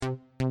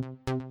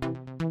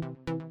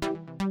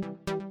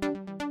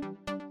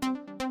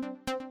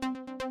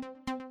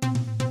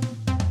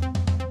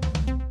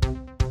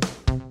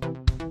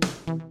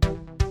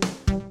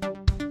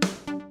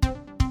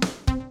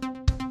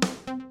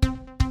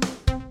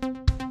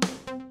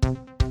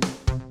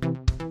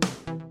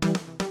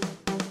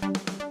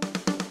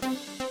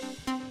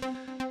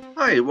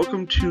Hi,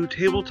 welcome to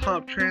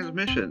Tabletop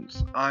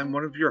Transmissions. I'm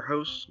one of your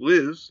hosts,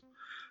 Liz,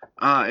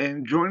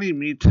 and joining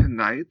me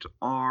tonight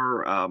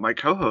are my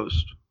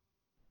co-host.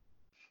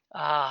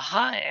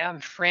 Hi, I'm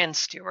Fran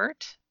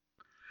Stewart.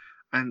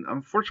 And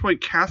unfortunately,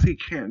 Cassie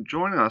can't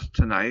join us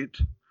tonight,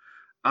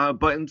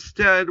 but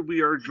instead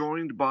we are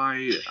joined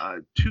by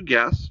two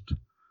guests.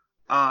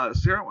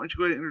 Sarah, why don't you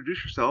go ahead and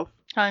introduce yourself?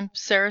 I'm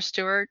Sarah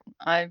Stewart.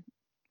 I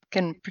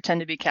can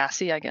pretend to be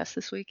Cassie, I guess,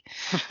 this week.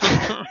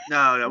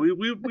 No,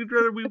 we'd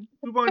rather we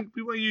want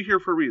you here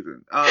for a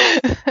reason.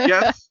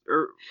 Guests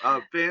or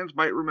fans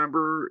might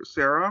remember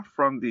Sarah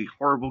from the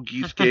Horrible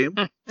Geese game.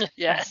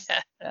 Yes,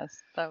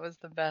 that was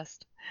the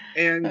best.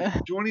 And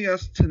joining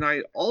us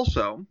tonight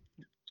also,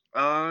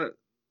 well,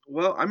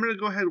 I'm going to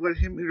go ahead and let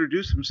him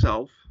introduce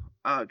himself.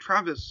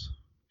 Travis,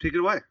 take it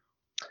away.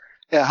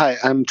 Yeah, hi,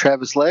 I'm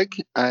Travis Legg.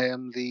 I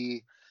am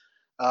the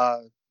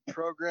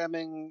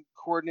programming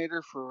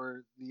coordinator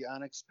for the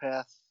Onyx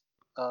Path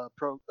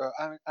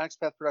Onyx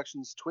Path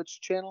Productions Twitch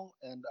channel,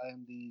 and I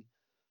am the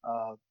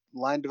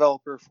line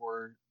developer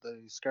for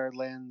the Scarred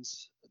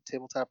Lands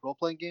tabletop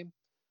role-playing game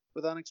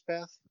with Onyx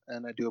Path,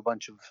 and I do a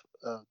bunch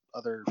of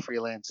other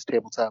freelance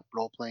tabletop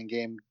role-playing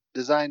game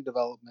design,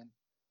 development,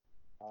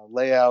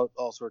 layout,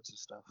 all sorts of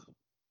stuff.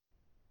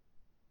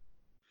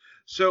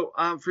 So,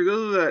 for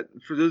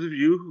those of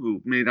you who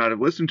may not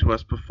have listened to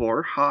us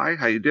before, hi,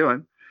 how you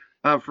doing?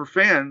 For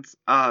fans,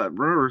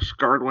 remember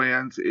Scarred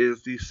Lands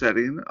is the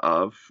setting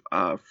of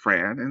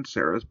Fran and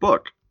Sarah's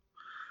book.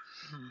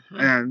 Mm-hmm.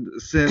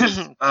 And since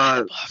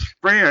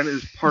Fran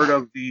is part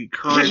of the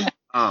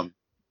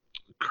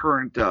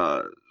current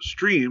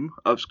stream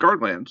of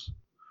Scarred Lands,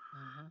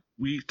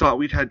 we thought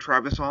we'd had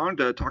Travis on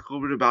to talk a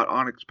little bit about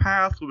Onyx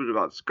Path, a little bit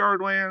about Scarred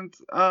Lands,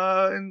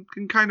 and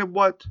kind of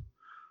what's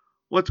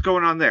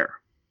going on there.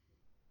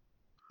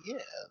 Yeah,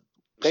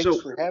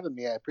 thanks for having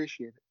me. I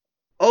appreciate it.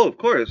 Oh, of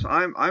course.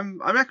 I'm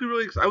actually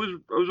really excited. I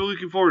was really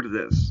looking forward to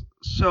this.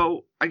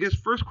 So I guess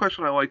first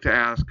question I like to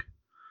ask,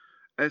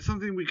 and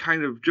something we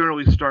kind of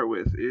generally start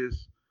with,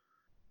 is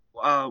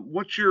how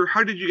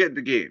did you get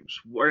into games,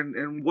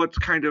 and what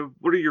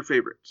are your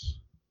favorites?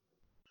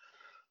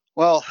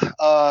 Well,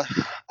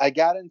 I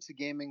got into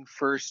gaming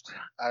first.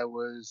 I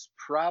was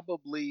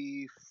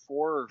probably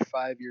 4 or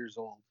 5 years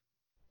old,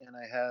 and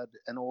I had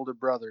an older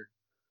brother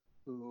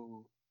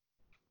who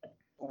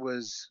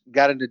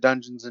got into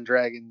Dungeons and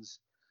Dragons.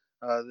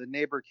 The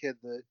neighbor kid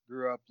that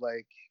grew up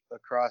like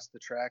across the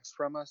tracks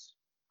from us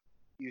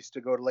used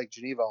to go to Lake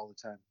Geneva all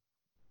the time,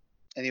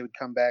 and he would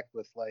come back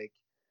with the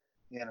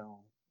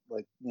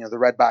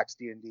Red Box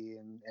D&D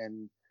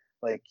and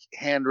like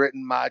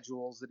handwritten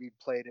modules that he'd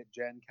played at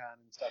Gen Con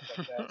and stuff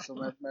like that. So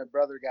my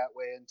brother got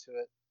way into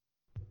it.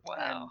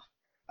 Wow.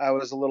 And I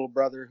was a little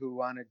brother who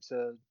wanted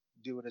to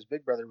do what his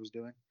big brother was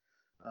doing.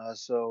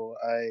 So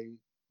I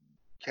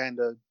kind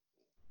of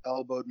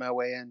elbowed my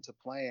way into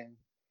playing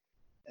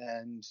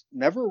and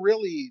never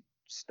really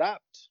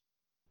stopped.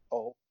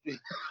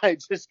 I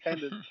just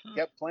kind of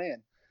kept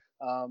playing.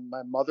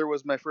 My mother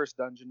was my first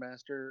dungeon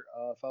master,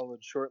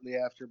 followed shortly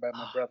after by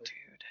my brother.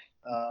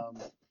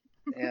 Dude.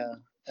 Yeah,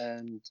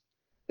 and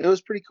it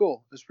was pretty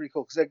cool. It was pretty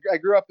cool because I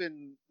grew up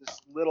in this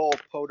little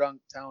podunk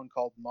town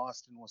called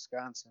Mauston,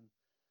 Wisconsin.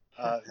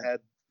 Had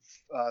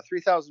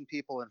 3,000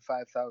 people and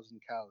 5,000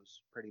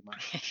 cows, pretty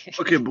much.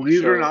 Okay,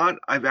 believe it or not,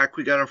 I've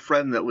actually got a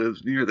friend that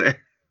lives near there.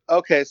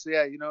 Okay, so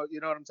yeah, you know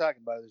what I'm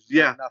talking about.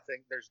 There's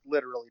nothing. There's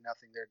literally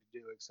nothing there to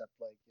do except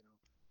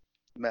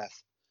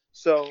meth.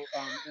 So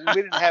and we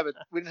didn't have it.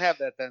 We didn't have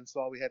that then.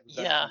 So all we had was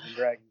Dungeons and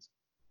Dragons.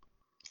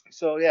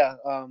 So yeah,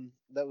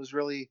 that was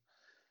really.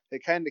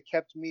 It kind of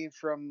kept me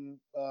from,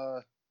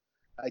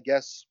 I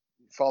guess,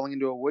 falling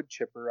into a wood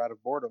chipper out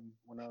of boredom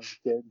when I was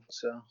a kid.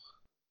 So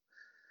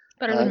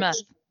better than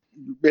meth.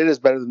 It is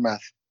better than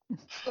meth.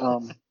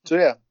 So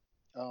yeah,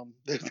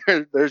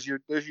 there's your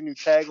new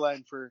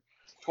tagline for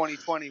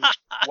 2020,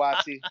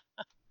 WotC.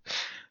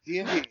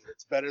 D&D,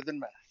 it's better than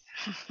meth.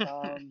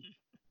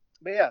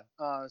 But yeah,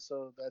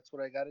 so that's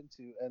what I got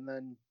into, and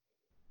then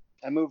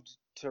I moved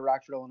to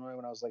Rockford, Illinois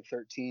when I was like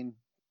 13,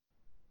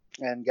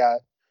 and got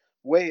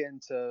way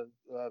into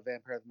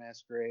Vampire the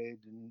Masquerade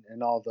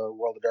and all the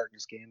World of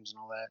Darkness games and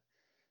all that.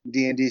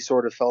 D&D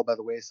sort of fell by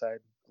the wayside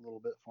a little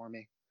bit for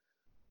me.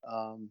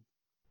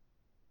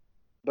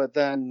 But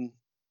then,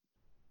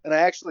 and I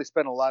actually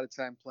spent a lot of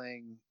time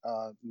playing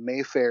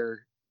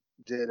Mayfair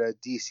did a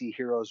DC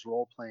Heroes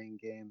role-playing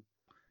game.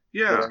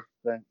 Yeah. That I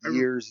spent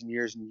years and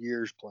years and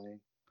years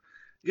playing.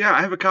 Yeah, I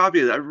have a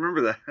copy of that. I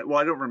remember that. Well,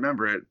 I don't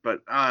remember it,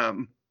 but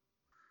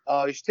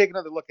you should take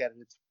another look at it.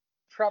 It's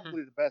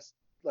probably the best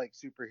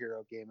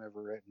superhero game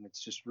ever written.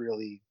 It's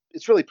really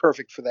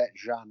perfect for that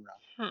genre.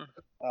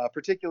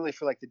 Particularly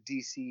for the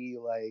DC,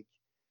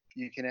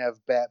 you can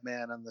have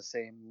Batman on the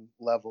same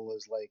level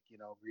as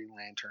Green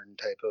Lantern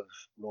type of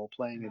role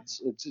playing.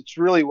 It's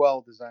really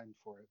well designed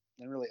for it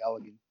and really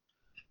elegant.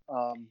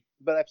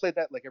 But I played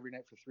that every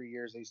night for 3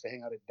 years. I used to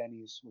hang out at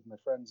Denny's with my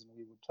friends and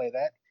we would play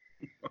that.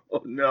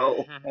 Oh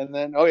no. And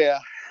then, oh yeah.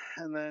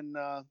 and then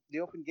the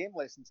open game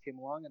license came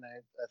along, and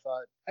I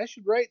thought I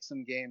should write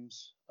some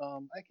games.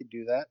 I could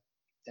do that,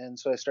 and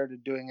so I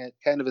started doing it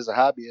kind of as a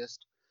hobbyist,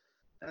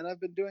 and I've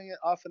been doing it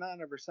off and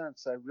on ever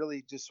since. I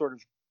really just sort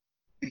of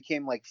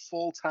became like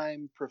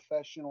full-time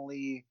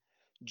professionally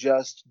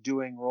just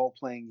doing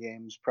role-playing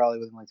games probably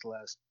within like the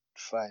last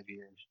 5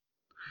 years.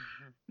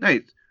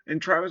 Nice.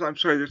 And Travis, I'm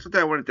sorry, there's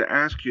something I wanted to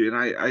ask you,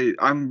 and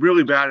I'm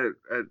really bad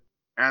at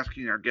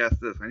asking our guests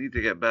this. I need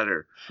to get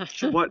better.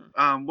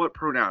 What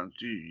pronouns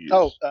do you use?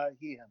 Oh,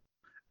 he, him.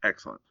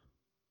 Excellent.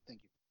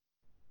 Thank you.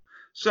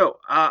 So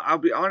I'll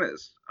be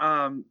honest.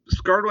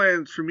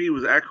 Scarlands for me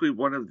was actually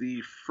one of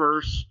the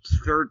first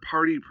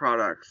third-party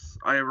products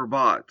I ever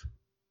bought.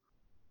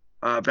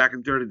 Back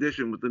in third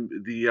edition with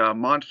the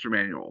monster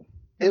manual.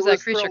 It was was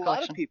that Creature for a lot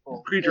of Collection.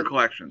 people. Creature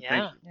Collection. Yeah.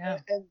 Thank you. Yeah.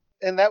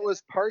 And that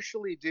was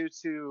partially due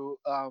to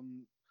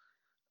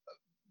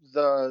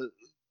the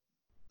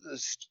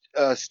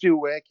Stu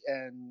Wick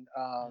and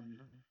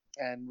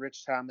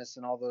Rich Thomas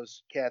and all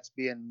those cats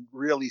being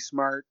really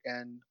smart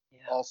and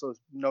also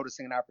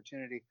noticing an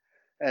opportunity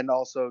and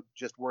also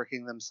just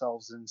working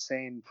themselves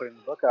insane putting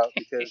the book out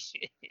because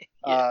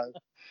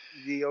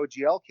the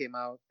OGL came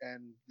out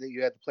and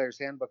you had the player's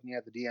handbook and you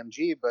had the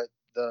DMG, but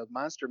the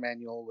monster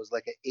manual was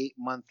like an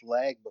 8-month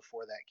lag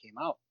before that came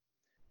out.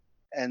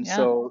 And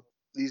so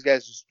these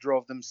guys just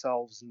drove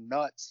themselves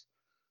nuts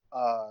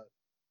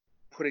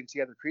putting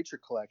together Creature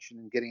Collection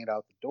and getting it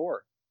out the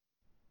door.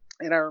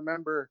 And I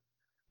remember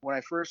when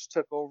I first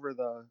took over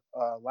the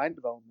line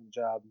development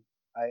job,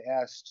 I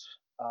asked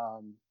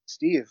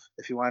Steve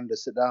if he wanted to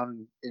sit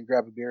down and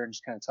grab a beer and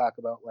just kind of talk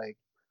about like,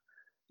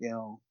 you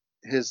know,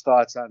 his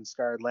thoughts on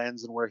Scarred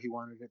Lands and where he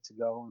wanted it to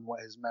go and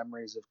what his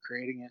memories of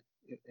creating it,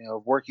 you know,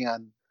 of working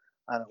on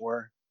it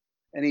were.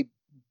 And he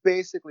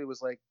basically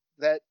was like,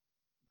 that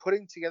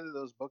putting together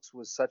those books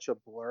was such a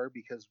blur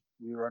because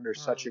we were under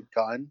such a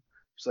gun.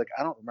 It's like,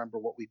 I don't remember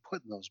what we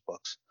put in those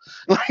books.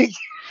 Like,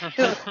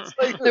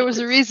 there was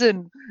a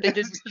reason they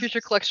did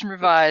Creature Collection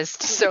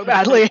Revised so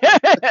badly.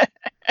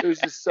 It was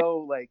just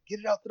so like, get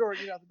it out the door.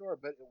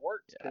 But it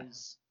worked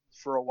because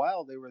for a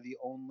while they were the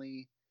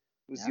only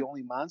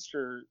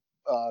monster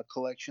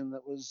collection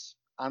that was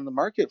on the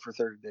market for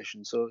third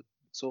edition. So it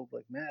sold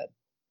like mad.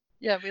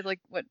 Yeah, we had like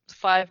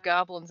 5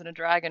 goblins and a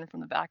dragon from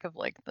the back of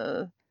like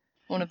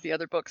one of the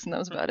other books, and that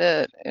was about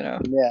it. You know.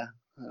 Yeah,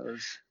 that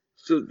was.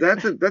 So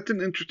that's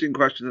an interesting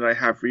question that I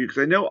have for you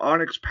because I know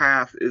Onyx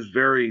Path is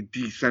very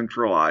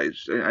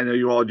decentralized. I know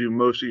you all do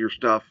most of your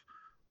stuff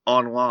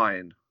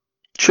online.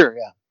 Sure,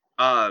 yeah.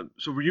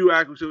 So were you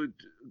actually? So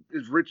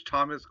is Rich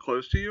Thomas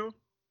close to you?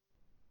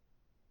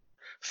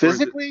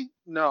 Physically,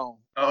 no.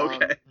 Oh,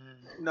 okay.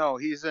 No,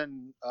 he's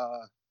on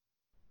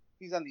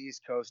the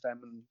East Coast.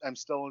 I'm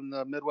still in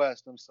the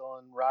Midwest. I'm still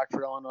in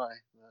Rockford, Illinois,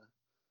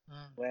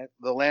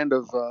 the land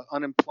of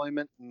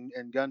unemployment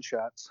and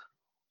gunshots.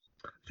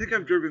 I think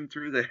I've driven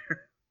through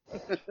there.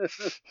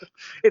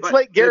 It's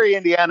like Gary,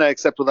 Indiana,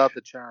 except without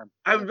the charm.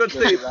 I was about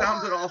to say, it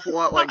sounds an awful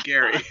lot like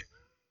Gary.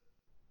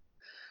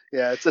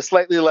 Yeah, it's a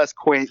slightly less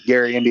quaint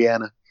Gary,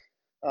 Indiana.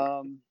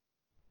 But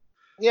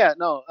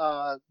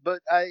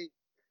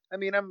I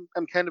mean, I'm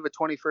kind of a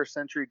 21st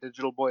century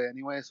digital boy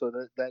anyway, so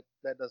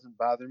that doesn't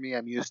bother me.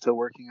 I'm used to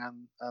working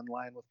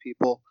online with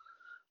people.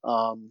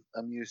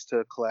 I'm used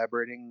to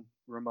collaborating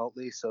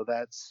remotely, so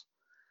that's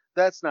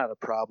not a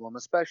problem,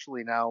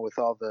 especially now with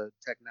all the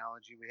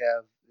technology we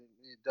have.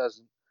 It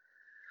doesn't.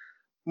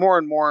 More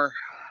and more,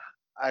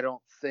 I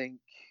don't think,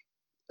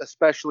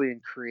 especially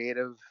in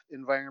creative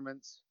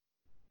environments,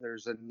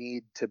 there's a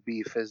need to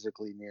be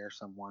physically near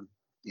someone,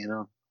 you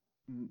know?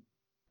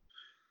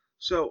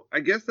 So I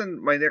guess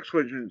then my next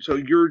question, so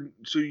you're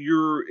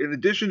in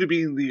addition to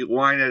being the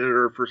line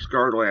editor for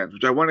Scarred Lands,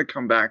 which I want to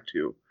come back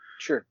to.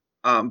 Sure.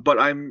 But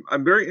I'm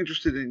very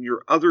interested in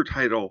your other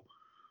title,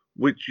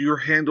 which you're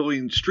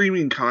handling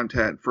streaming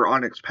content for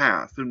Onyx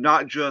Path. So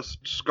not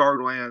just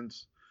Scarred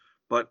Lands,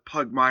 but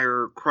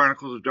Pugmire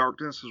Chronicles of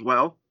Darkness as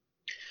well.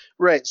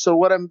 Right. So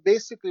what I'm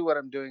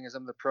doing is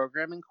I'm the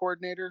programming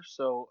coordinator.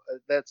 So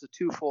that's a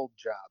twofold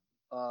job.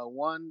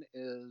 One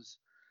is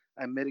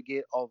I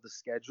mitigate all the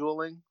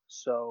scheduling.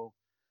 So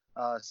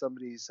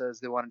somebody says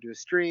they want to do a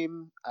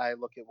stream. I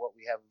look at what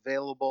we have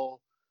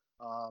available,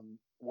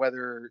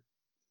 whether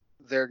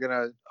they're going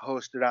to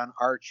host it on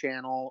our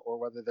channel or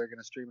whether they're going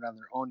to stream it on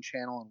their own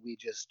channel, and we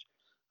just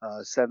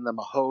send them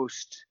a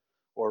host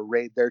or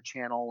raid their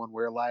channel when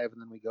we're live,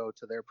 and then we go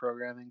to their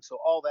programming. So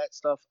all that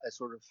stuff I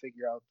sort of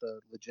figure out the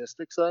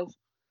logistics of.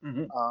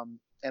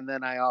 And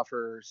then I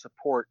offer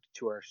support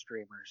to our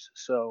streamers.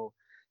 So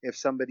if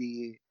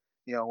somebody,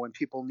 when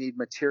people need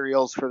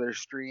materials for their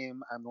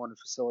stream, I'm the one who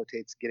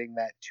facilitates getting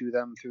that to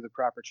them through the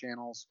proper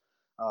channels.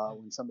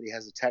 When somebody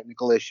has a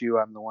technical issue,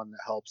 I'm the one that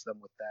helps them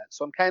with that.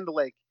 So I'm kind of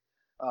like,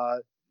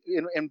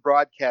 in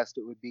broadcast,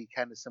 it would be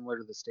kind of similar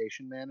to the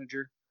station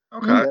manager.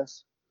 Okay.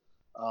 Yes.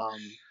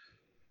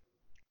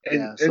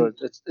 So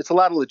it's a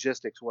lot of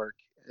logistics work.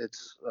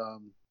 It's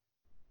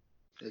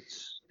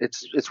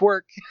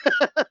work.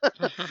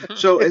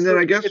 So, and then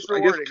I guess it's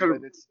rewarding, kind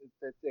of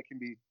but it can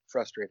be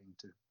frustrating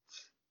too.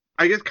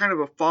 I guess kind of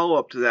a follow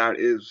up to that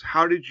is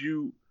how did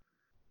you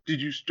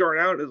start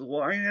out as a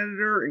line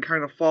editor and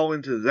kind of fall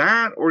into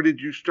that, or did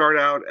you start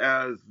out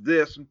as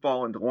this and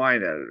fall into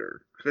line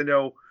editor? Because I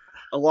know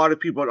a lot of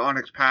people at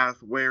Onyx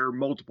Path wear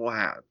multiple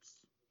hats.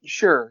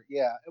 Sure,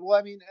 yeah. Well,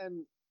 I mean,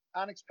 and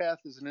Onyx Path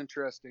is an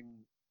interesting,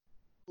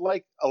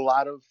 like a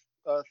lot of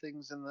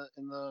things in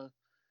the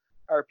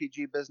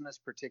RPG business,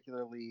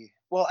 particularly.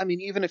 Well, I mean,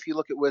 even if you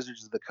look at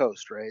Wizards of the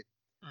Coast, right?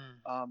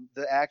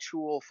 The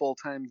actual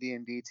full-time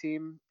D&D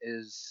team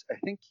is, I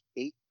think,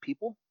 8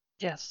 people.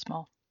 Yes,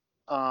 small.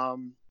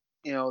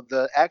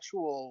 The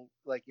actual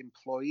like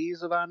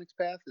employees of Onyx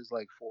Path is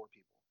like 4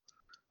 people.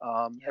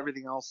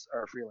 Everything else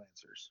are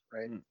freelancers,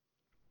 right?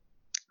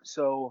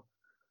 So,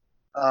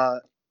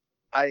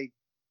 I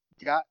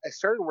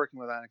started working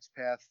with Onyx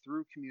Path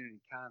through community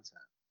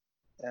content,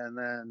 and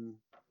then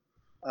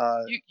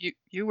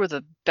you were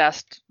the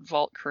best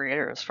vault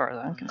creator as far as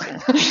I'm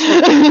concerned.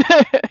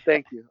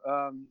 Thank you.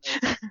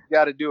 It's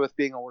got to do with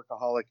being a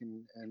workaholic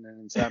and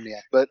an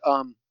insomniac, but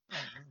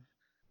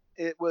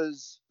it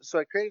was so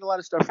I created a lot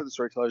of stuff for the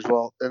Storytellers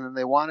Vault, and then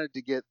they wanted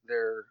to get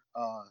their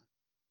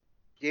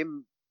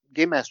game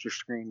master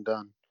screen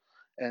done,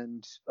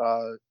 and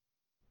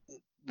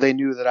they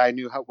knew that I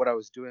knew what I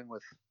was doing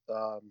with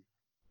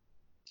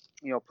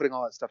putting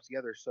all that stuff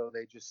together. So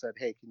they just said,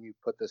 hey, can you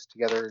put this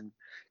together and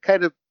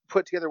kind of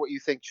put together what you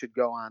think should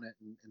go on it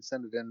and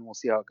send it in, and we'll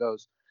see how it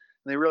goes.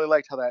 And they really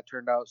liked how that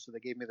turned out, so they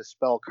gave me the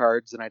spell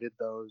cards, and I did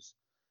those.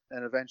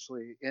 And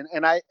eventually,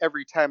 and I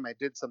every time I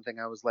did something,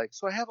 I was like,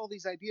 so I have all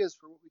these ideas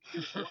for what we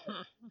can do.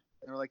 And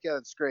they were like, yeah,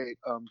 that's great.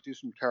 Do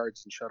some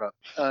cards and shut up.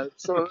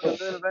 So and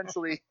then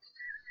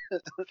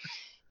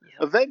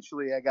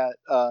eventually I got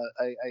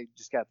I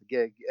just got the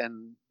gig,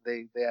 and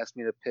they asked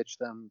me to pitch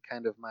them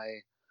kind of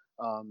my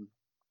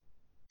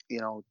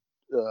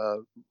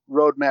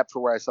roadmap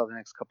for where I saw the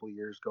next couple of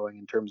years going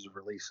in terms of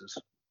releases.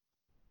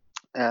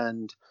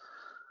 And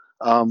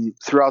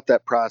throughout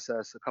that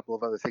process, a couple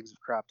of other things have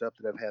cropped up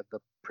that I've had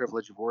the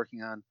privilege of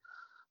working on.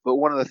 But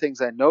one of the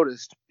things I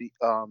noticed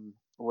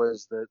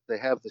was that they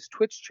have this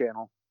Twitch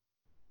channel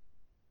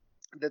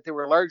that they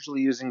were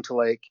largely using to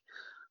like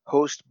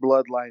host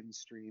Bloodline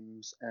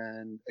streams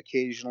and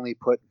occasionally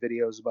put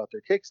videos about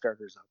their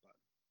Kickstarters up on.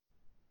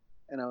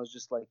 And I was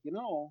just like,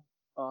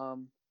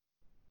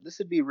 this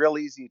would be real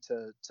easy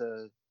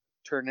to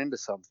turn into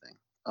something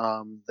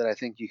that I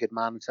think you could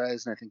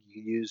monetize, and I think you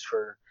could use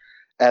for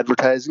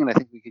advertising, and I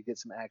think we could get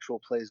some actual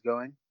plays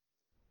going.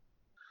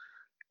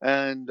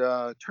 And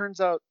turns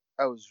out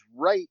I was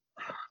right,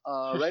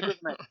 righter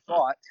than I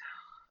thought.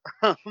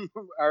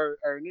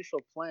 Our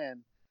initial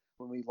plan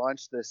when we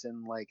launched this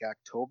in like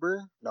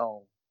October,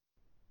 no,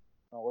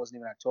 it wasn't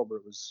even October,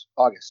 it was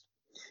August.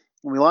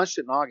 When we launched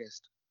it in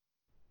August,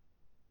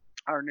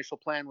 our initial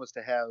plan was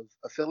to have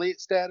affiliate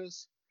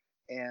status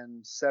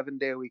and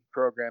 7-day-a-week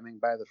programming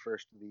by the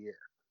first of the year.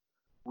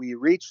 We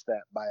reached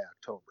that by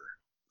October.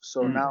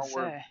 So now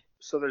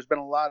so there's been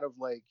a lot of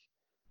like,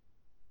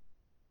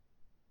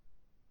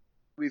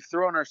 we've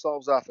thrown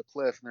ourselves off a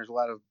cliff, and there's a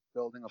lot of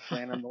building a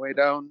plan on the way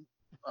down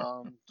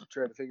to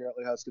try to figure out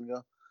like how it's going to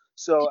go.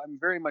 So I'm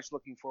very much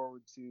looking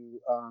forward to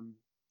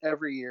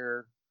every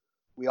year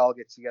we all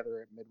get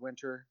together at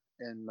Midwinter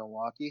in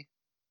Milwaukee.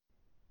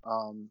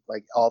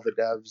 Like all the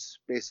devs,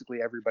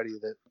 basically everybody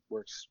that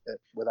works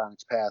with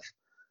Onyx Path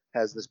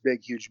has this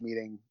big, huge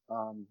meeting.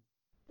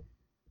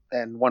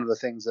 And one of the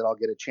things that I'll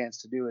get a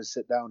chance to do is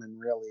sit down and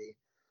really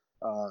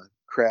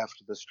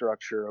craft the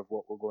structure of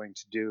what we're going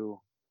to do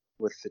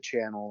with the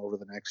channel over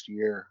the next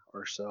year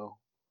or so.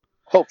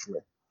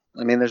 Hopefully.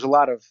 I mean, there's a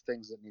lot of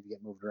things that need to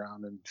get moved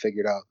around and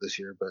figured out this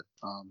year, but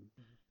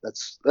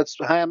that's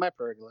high on my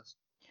priority list.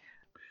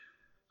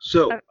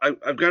 So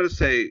I've got to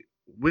say,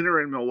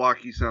 winter in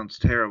Milwaukee sounds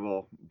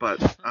terrible, but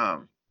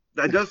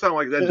that does sound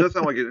like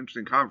an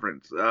interesting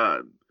conference.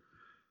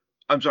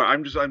 I'm sorry,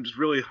 I'm just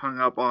really hung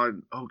up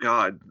on. Oh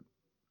God,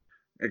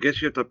 I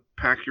guess you have to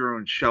pack your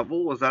own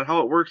shovel. Is that how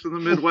it works in the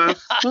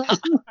Midwest?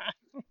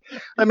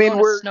 I mean,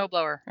 we're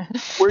snowblower.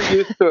 We're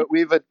used to it.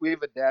 We've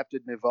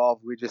adapted and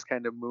evolved. We just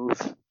kind of move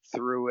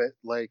through it,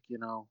 like I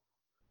don't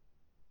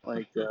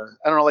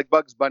know, like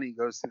Bugs Bunny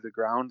goes through the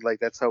ground. Like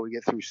that's how we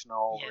get through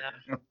snow.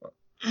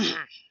 Yeah.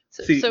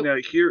 Now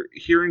here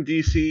in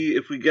DC,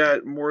 if we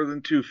get more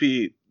than 2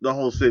 feet, the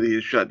whole city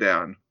is shut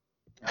down.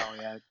 Oh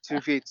yeah,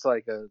 2 feet's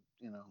like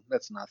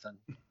that's nothing.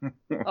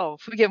 Oh,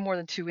 if we get more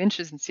than 2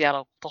 inches in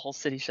Seattle, the whole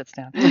city shuts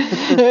down.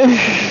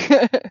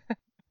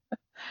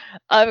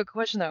 I have a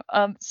question though.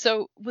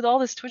 So with all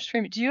this Twitch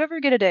streaming, do you ever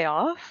get a day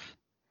off?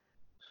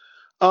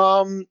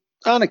 On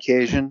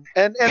occasion,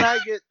 and I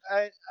get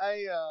I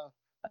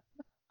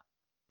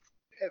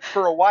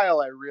for a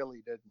while I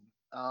really didn't.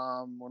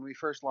 When we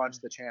first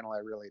launched the channel, I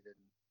really didn't.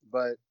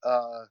 But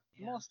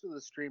most of the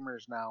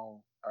streamers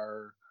now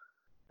are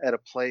at a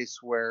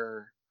place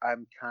where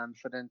I'm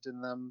confident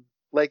in them.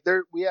 Like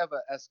we have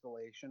an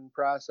escalation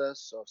process,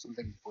 so if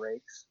something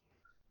breaks,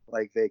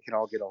 like they can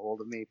all get a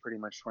hold of me pretty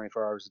much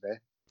 24 hours a day.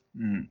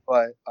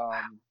 But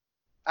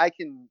I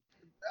can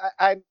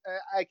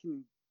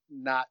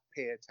not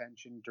pay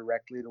attention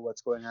directly to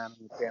what's going on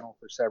in the channel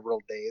for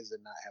several days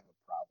and not have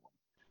a problem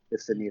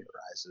if the need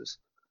arises.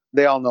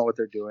 They all know what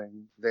they're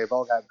doing. They've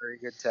all got very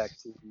good tech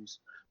teams.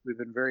 We've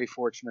been very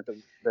fortunate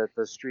that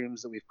the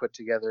streams that we've put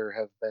together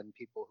have been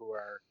people who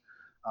are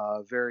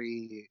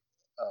very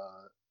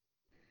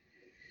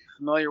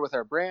familiar with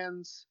our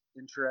brands,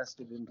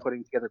 interested in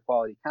putting together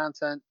quality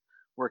content,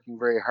 working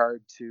very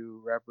hard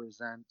to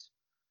represent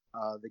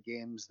the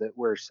games that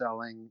we're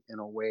selling in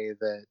a way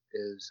that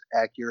is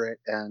accurate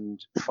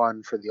and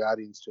fun for the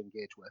audience to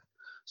engage with.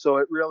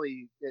 So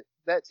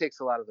that takes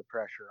a lot of the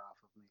pressure off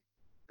of me.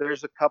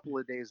 There's a couple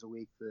of days a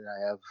week that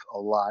I have a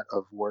lot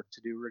of work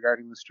to do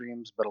regarding the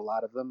streams, but a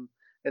lot of them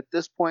at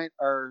this point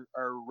are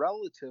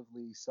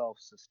relatively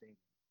self-sustaining.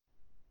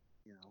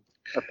 You know,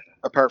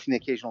 apart from the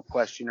occasional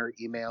question or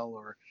email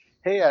or,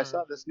 hey, I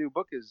saw this new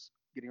book is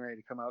getting ready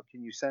to come out.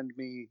 Can you send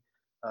me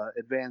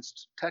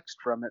advanced text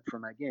from it for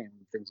my game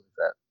and things like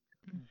that.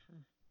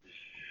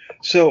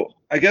 So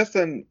I guess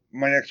then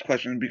my next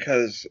question,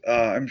 because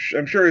I'm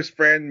sure as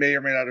Fran may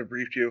or may not have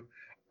briefed you,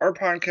 our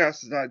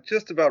podcast is not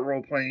just about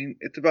role playing;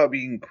 it's about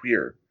being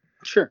queer.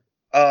 Sure.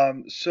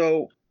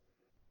 So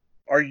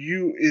are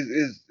you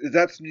is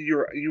that something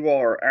you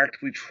all are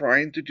actively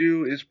trying to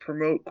do? Is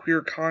promote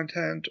queer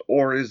content,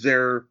 or is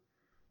there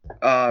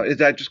is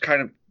that just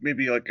kind of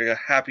maybe like a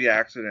happy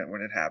accident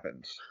when it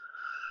happens?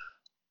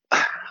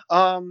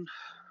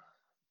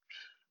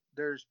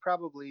 There's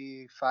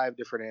probably 5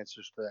 different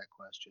answers to that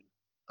question.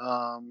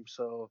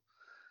 So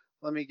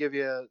let me give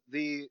you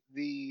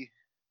the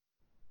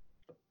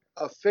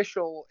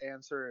official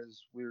answer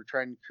is we were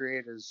trying to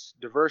create as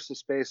diverse a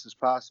space as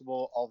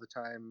possible all the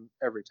time,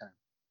 every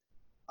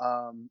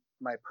time.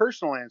 My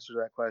personal answer to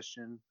that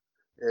question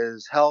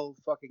is hell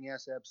fucking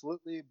yes,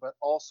 absolutely. But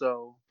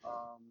also,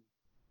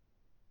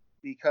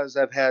 because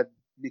of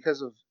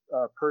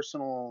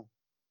personal,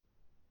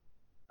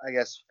 I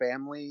guess,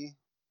 family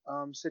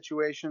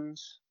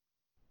situations,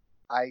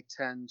 I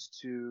tend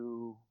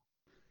to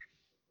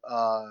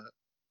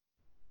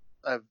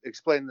I've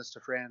explained this to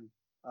Fran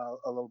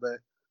a little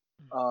bit.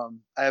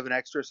 I have an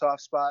extra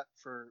soft spot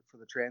for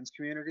the trans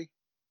community.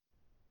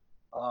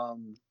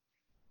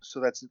 So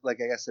that's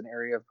like, I guess, an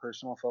area of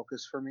personal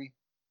focus for me.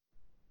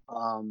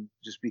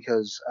 Just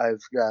because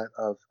I've got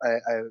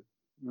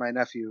my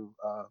nephew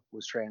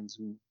was trans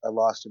and I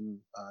lost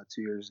him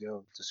 2 years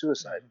ago to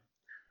suicide.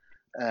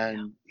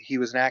 And he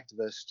was an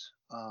activist.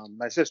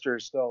 My sister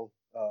still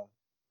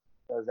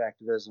does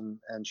activism,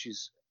 and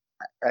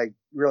I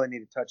really need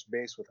to touch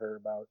base with her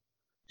about.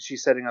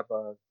 She's setting up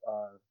a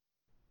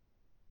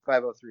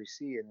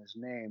 503c in his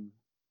name,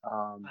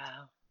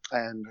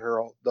 and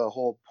the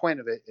whole point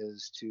of it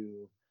is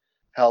to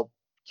help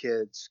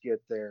kids get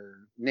their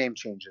name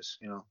changes.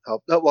 You know,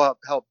 help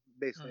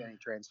basically any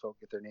trans folk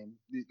get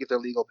their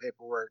legal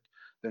paperwork,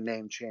 their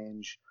name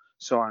change,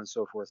 so on and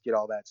so forth. Get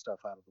all that stuff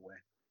out of the way.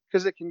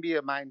 Because it can be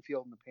a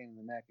minefield and a pain in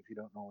the neck if you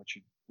don't know what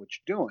you're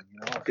doing. You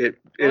know,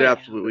 it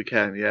absolutely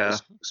can, yeah.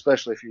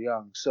 Especially if you're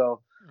young.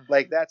 So,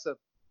 like, that's a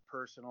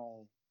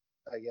personal,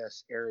 I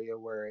guess, area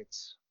where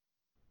it's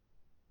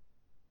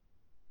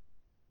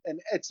an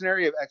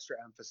area of extra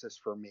emphasis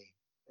for me,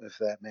 if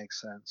that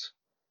makes sense.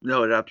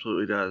 No, it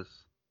absolutely does.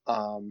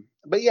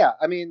 But yeah,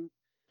 I mean,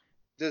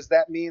 does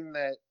that mean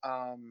that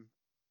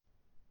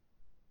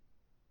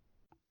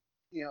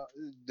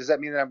does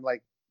that mean that I'm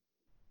like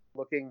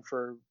looking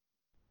for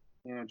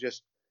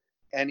just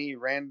any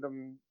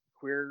random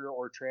queer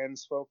or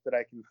trans folk that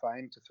I can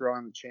find to throw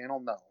on the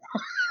channel?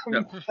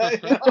 No.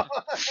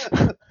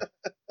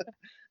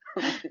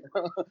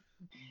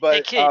 But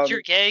hey kid,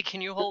 you're gay.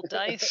 Can you hold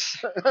dice?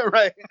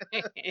 Right.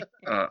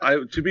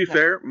 To be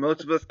fair,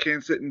 most of us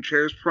can't sit in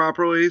chairs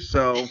properly,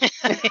 so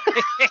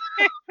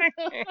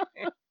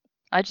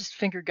I just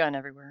finger gun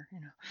everywhere.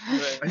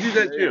 Right. I do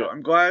that too.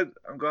 I'm glad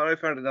I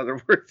found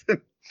another word.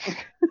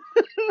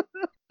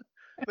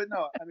 But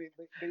no, I mean,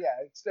 but yeah,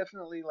 it's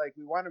definitely like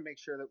we want to make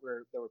sure that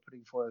we're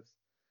putting forth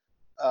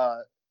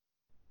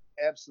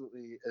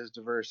absolutely as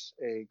diverse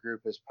a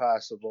group as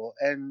possible,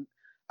 and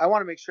I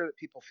want to make sure that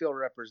people feel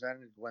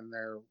represented when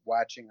they're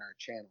watching our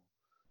channel.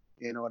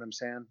 You know what I'm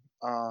saying?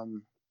 I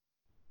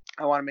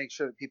want to make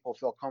sure that people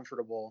feel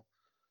comfortable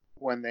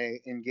when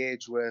they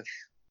engage with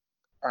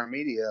our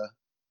media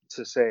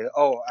to say,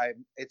 "Oh,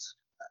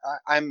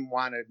 I'm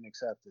wanted and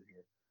accepted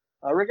here,"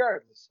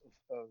 regardless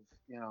of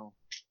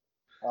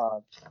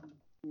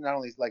not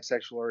only like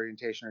sexual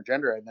orientation or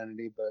gender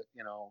identity, but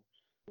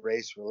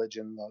race,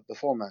 religion, the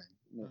full nine.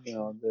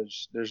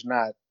 There's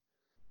not,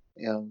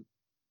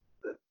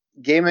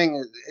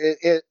 gaming.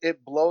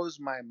 It blows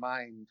my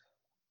mind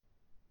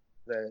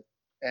that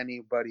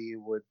anybody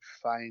would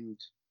find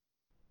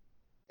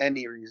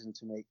any reason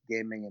to make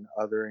gaming an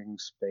othering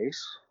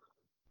space.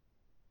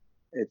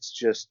 It's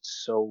just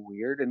so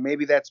weird, and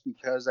maybe that's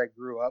because I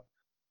grew up.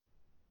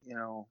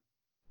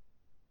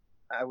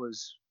 I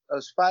was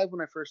 5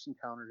 when I first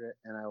encountered it,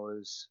 and I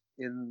was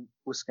in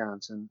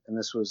Wisconsin, and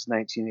this was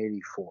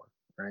 1984,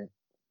 right?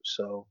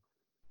 So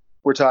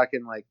we're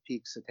talking like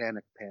peak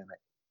satanic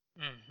panic.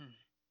 Mm-hmm.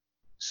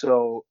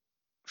 So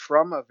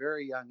from a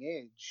very young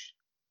age,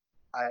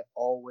 I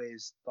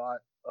always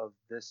thought of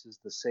this as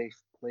the safe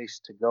place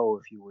to go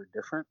if you were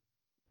different.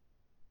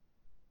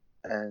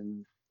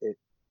 And it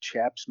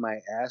chaps my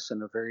ass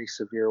in a very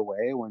severe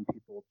way when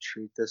people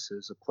treat this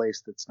as a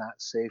place that's not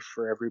safe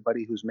for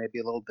everybody who's maybe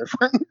a little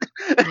different.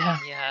 Yeah.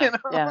 Yeah. You know?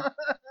 Yeah.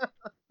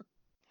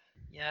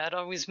 Yeah, it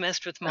always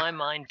messed with my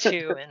mind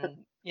too. And,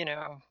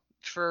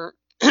 for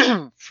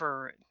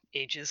for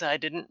ages I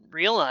didn't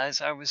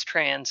realize I was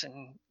trans,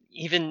 and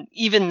even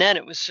then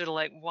it was sort of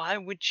like, why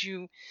would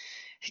you?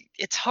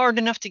 It's hard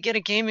enough to get a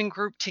gaming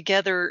group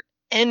together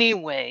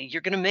anyway.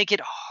 You're going to make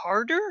it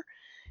harder?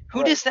 Who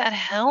Right. does that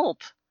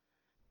help?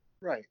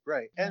 Right.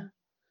 Yeah.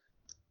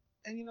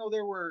 And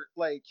there were,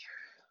 like,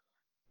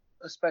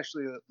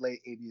 especially the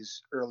late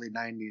 80s, early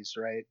 90s,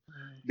 right?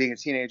 Being a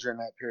teenager in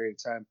that period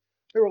of time,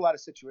 there were a lot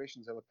of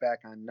situations I look back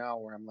on now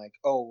where I'm like,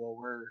 oh, well,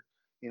 we're,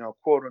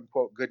 quote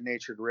unquote, good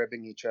natured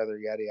ribbing each other,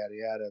 yada, yada,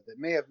 yada, that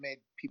may have made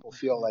people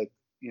feel like,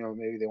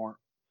 maybe they weren't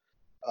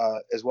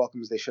as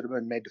welcome as they should have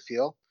been made to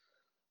feel.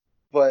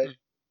 But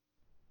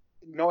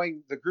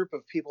knowing the group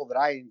of people that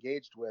I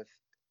engaged with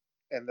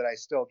and that I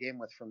still game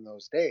with from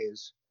those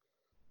days,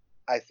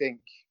 I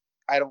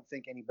don't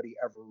think anybody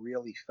ever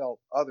really felt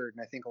othered.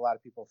 And I think a lot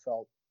of people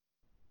felt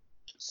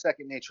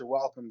second nature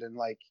welcomed, and,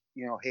 like,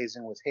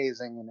 hazing was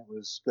hazing and it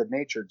was good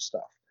natured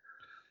stuff.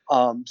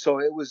 So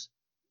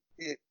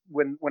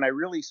when I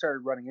really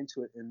started running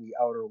into it in the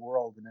outer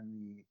world and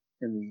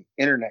in the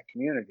internet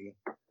community,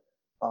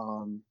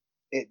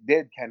 it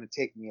did kind of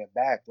take me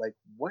aback. Like,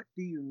 what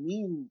do you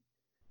mean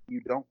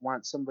you don't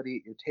want somebody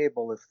at your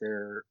table if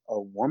they're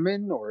a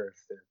woman, or if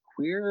they're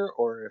queer,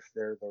 or if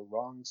they're the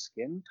wrong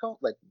skin tone?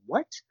 Like,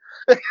 what?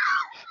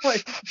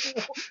 like,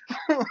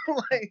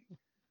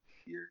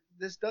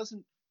 this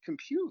doesn't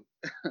compute.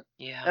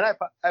 Yeah. And I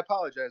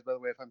apologize, by the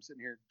way, if I'm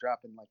sitting here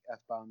dropping, like,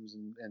 F-bombs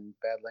and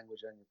bad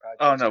language on your podcast.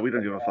 Oh no, we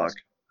don't give a fuck.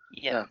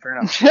 Yeah. Fair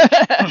enough.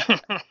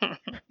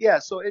 Yeah,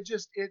 so it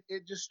just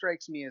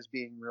strikes me as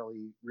being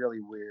really, really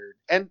weird.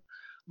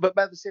 But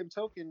by the same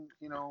token,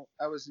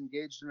 I was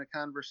engaged in a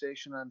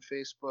conversation on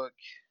Facebook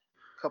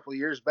a couple of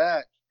years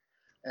back,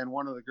 and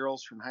one of the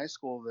girls from high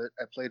school that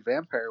I played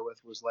Vampire with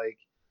was like,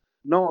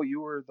 no,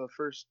 you were the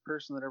first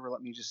person that ever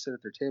let me just sit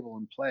at their table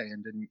and play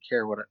and didn't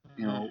care what I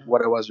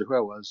was or who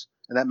I was.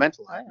 And that meant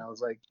a lot. And I was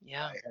like,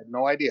 Yeah. I had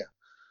no idea.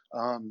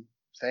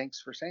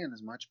 Thanks for saying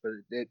as much, but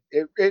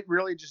it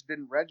really just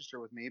didn't register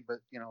with me. But,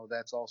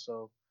 that's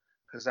also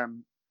because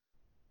I'm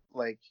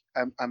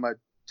a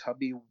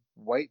tubby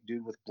white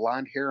dude with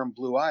blonde hair and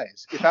blue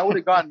eyes. If I would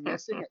have gone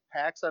missing at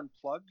PAX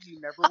Unplugged, you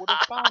never would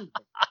have found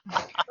me.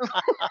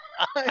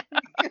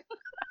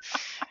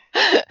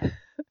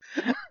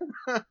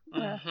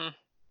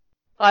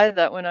 I had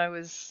that when I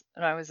was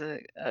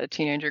a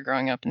teenager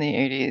growing up in the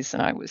 80s,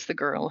 and I was the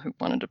girl who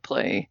wanted to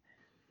play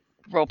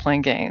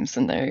role-playing games,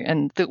 and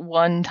the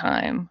one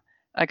time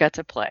I got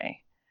to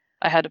play,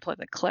 I had to play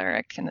the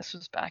cleric, and this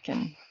was back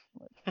in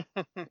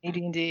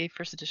AD&D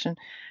First Edition.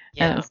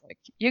 And it's like,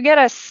 you get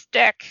a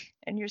stick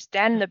and you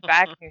stand in the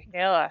back and you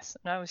heal us.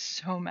 And I was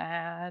so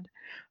mad.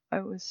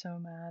 And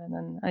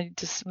then I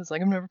just was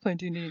like, I'm never playing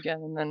D&D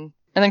again. And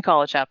then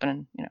college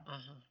happened, and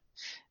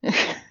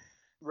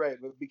Right,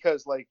 but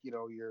because, like,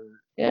 your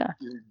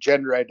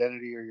gender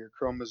identity or your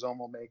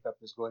chromosomal makeup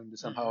is going to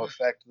somehow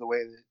affect the way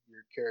that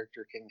your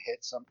character can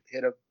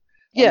hit a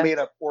made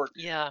up orc.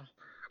 Yeah.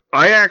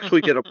 I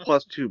actually get a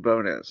 +2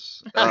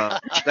 bonus.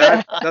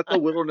 That's a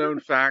little known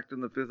fact in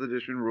the 5th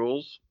edition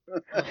rules.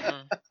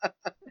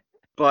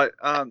 But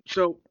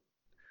so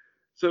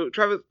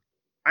Travis,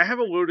 I have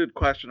a loaded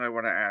question I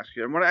want to ask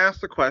you. I'm going to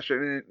ask the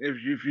question, and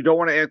if you don't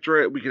want to answer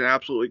it, we can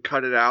absolutely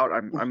cut it out.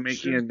 I'm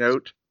making a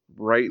note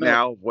right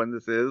now of when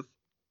this is.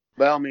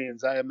 By all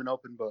means, I am an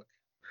open book.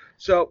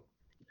 So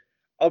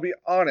I'll be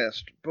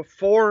honest.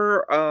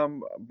 Before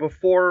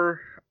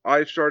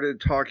I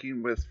started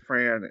talking with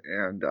Fran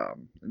and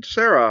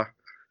Sarah,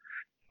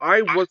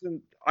 I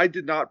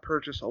did not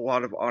purchase a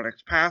lot of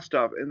Onyx Path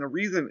stuff, and the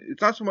reason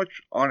it's not so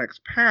much Onyx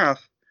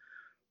Path,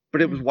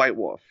 but it was White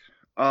Wolf.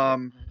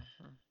 I'm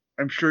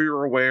sure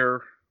you're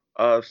aware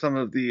of some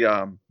of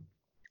the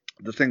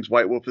things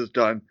White Wolf has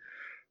done.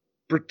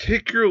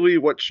 Particularly,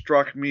 what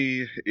struck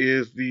me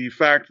is the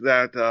fact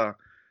that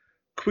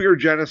Queer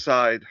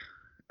Genocide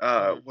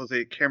was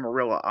a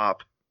Camarilla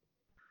op.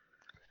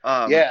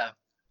 Yeah.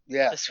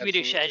 The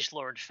Swedish absolutely.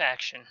 edgelord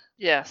faction.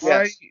 yes.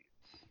 And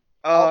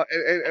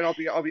I'll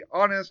be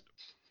honest.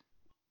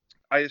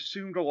 I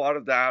assumed a lot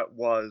of that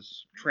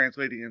was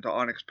translating into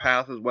Onyx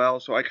Path as well,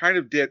 so I kind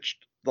of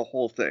ditched the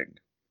whole thing.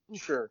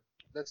 Sure,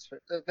 that's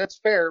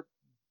fair.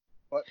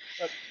 But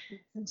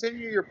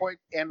continue your point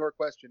and/or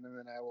question, and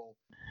then I will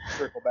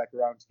circle back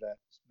around to that.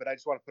 But I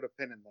just want to put a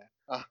pin in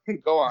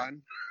that. Go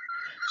on.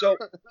 So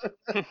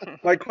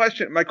my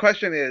question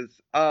is,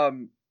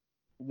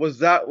 was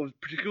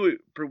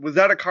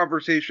that a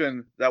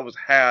conversation that was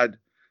had?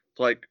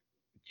 Like,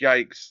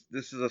 yikes,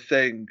 this is a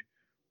thing.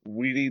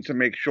 We need to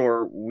make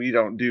sure we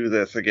don't do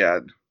this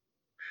again.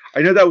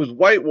 I know that was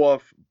White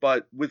Wolf,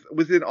 but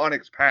within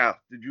Onyx Path,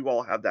 did you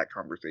all have that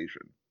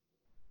conversation?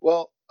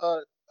 Well,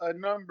 there's a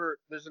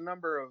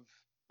number of,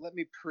 let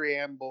me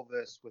preamble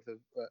this with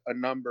a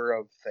number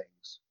of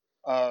things.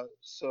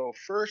 So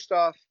first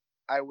off,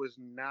 I was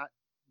not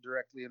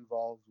directly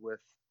involved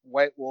with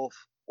White Wolf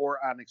or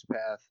Onyx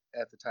Path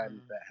at the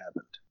time that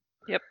happened.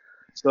 Yep.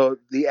 So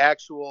the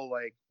actual,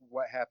 like,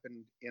 what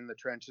happened in the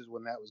trenches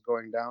when that was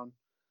going down,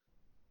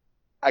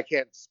 I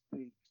can't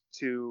speak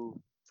to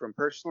from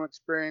personal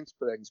experience,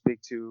 but I can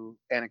speak to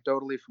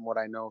anecdotally from what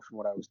I know, from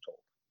what I was told.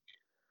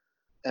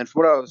 And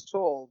from what I was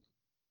told,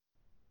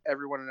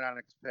 everyone in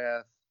Onyx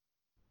Path,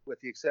 with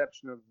the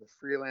exception of the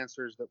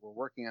freelancers that were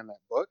working on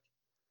that book,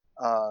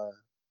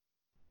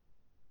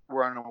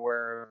 were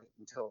unaware of it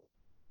until,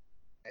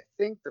 I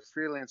think the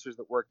freelancers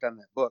that worked on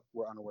that book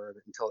were unaware of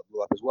it until it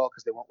blew up as well,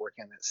 because they weren't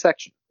working on that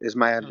section, is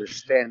my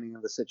understanding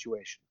of the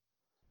situation.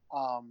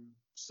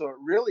 So it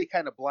really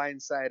kind of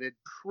blindsided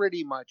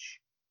pretty much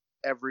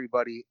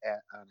everybody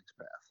at Onyx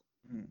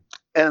Path.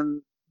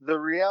 And the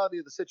reality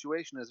of the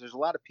situation is there's a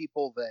lot of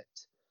people that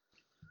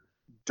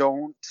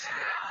don't,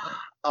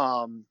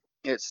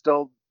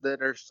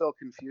 that are still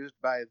confused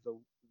by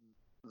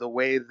the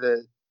way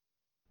that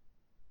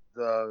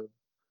the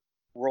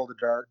World of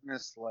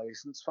Darkness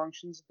license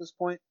functions at this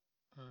point.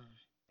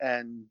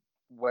 And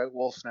White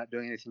Wolf's not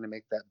doing anything to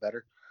make that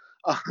better.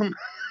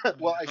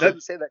 Well, I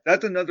shouldn't say that.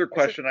 That's another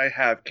question I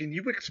have. Can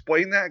you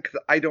explain that? Because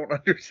I don't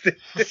understand.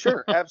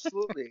 Sure,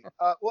 absolutely.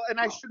 Well, and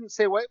I shouldn't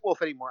say White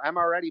Wolf anymore. I'm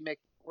already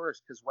making it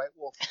worse, because White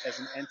Wolf as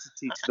an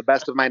entity, to the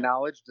best of my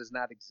knowledge, does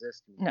not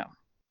exist anymore.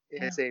 No.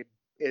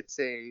 It's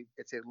a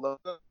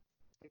logo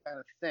kind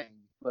of thing,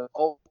 but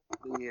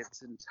ultimately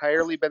it's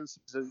entirely been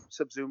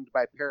subsumed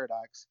by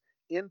Paradox.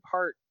 In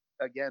part,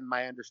 again,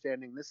 my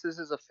understanding, this is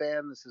as a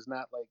fan, this is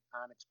not like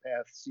Onyx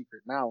Path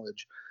secret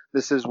knowledge.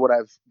 This is what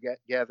I've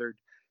gathered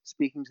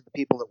speaking to the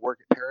people that work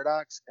at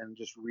Paradox and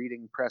just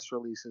reading press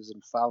releases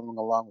and following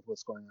along with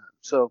what's going on.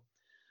 So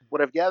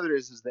what I've gathered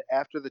is that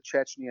after the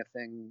Chechnya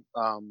thing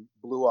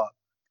blew up,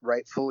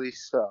 rightfully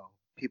so,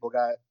 people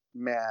got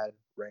mad,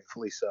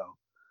 rightfully so.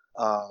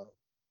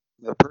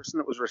 The person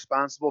that was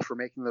responsible for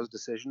making those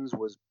decisions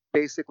was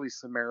basically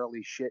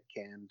summarily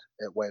shit-canned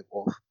at White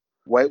Wolf.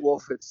 White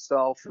Wolf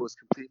itself was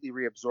completely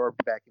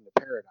reabsorbed back into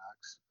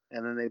Paradox,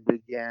 and then they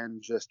began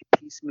just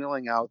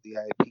piecemealing out the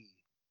IP.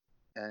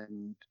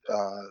 And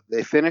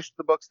they finished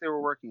the books they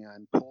were working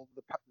on, pulled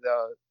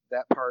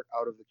that part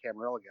out of the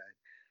Camarilla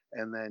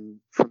Guide, and then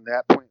from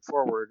that point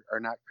forward are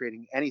not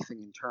creating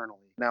anything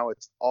internally. Now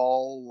it's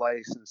all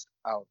licensed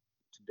out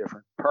to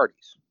different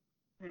parties.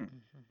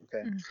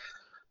 Okay.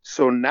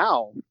 So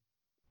now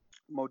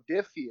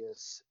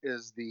Modiphius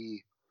is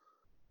the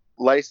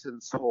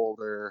license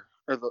holder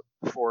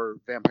for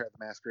Vampire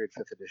the Masquerade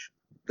 5th edition.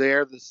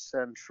 They're the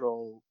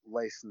central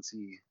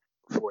licensee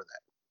for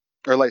that,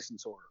 or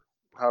licensor,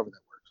 however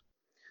that works.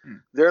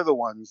 They're the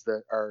ones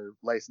that are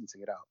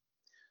licensing it out.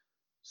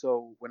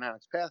 So when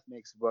Onyx Path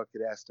makes a book,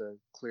 it has to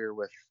clear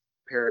with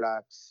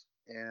Paradox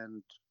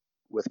and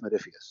with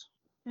Modiphius.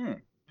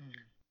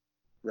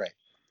 Right.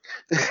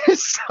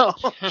 So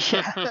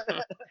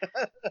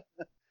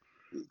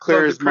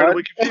clear as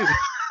mud. Confusing.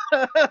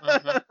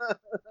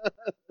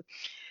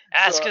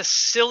 Ask a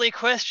silly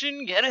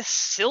question, get a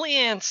silly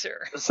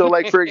answer. So,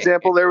 like, for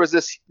example, there was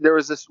this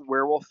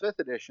Werewolf 5th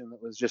edition that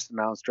was just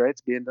announced, right?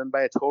 It's being done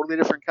by a totally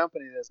different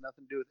company that has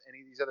nothing to do with any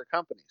of these other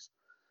companies.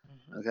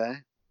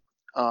 Okay.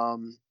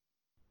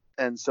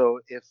 And so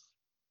if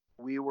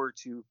we were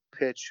to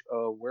pitch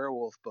a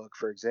werewolf book,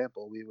 for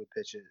example, we would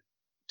pitch it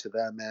to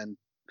them, and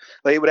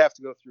it would have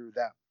to go through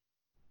them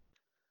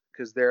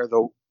because they're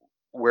the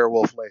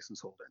werewolf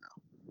license holder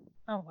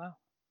now. Oh, wow.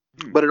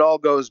 But it all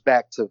goes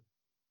back to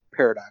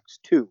Paradox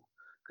too,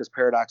 because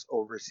Paradox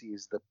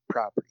oversees the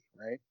property,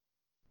 right?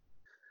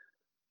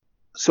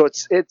 So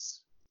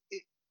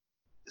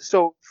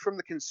so from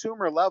the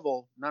consumer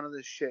level, none of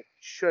this shit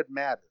should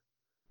matter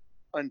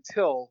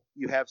until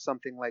you have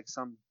something like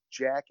some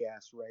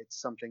jackass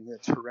writes something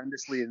that's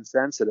horrendously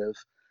insensitive,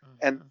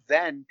 and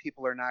then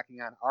people are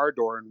knocking on our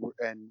door,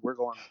 and we're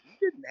going, "We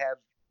didn't have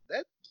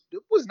that.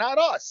 It was not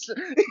us."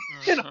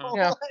 You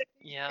know,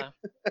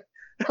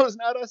 that was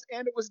not us,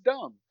 and it was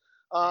dumb.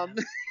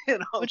 You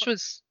know, which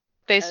was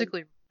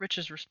basically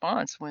Rich's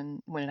response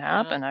when it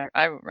happened.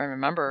 I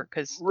remember,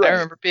 because I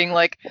remember being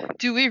like,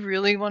 do we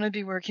really want to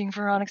be working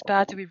for Onyx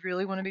Path? Do we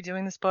really want to be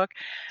doing this book?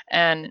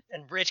 And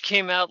Rich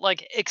came out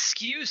like,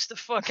 excuse the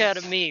fuck out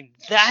of me,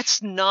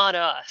 that's not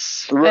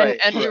us. Right.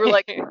 And we were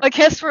like, I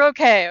guess we're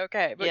okay.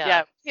 But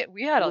yeah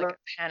we had like a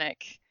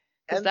panic,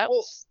 because that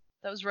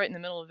was right in the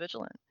middle of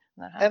Vigilant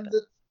when that happened.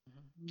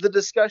 And the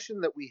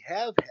discussion that we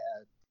have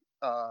had,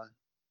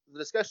 the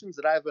discussions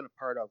that I've been a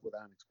part of with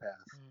Onyx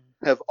Path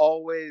have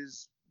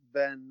always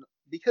been,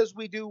 because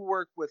we do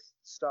work with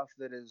stuff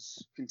that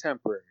is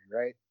contemporary,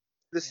 right?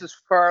 This is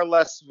far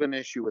less of an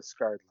issue with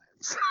Scarred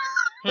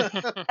Lands.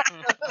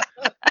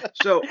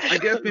 So I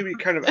guess maybe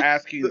kind of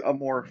asking a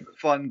more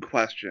fun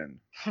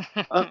question.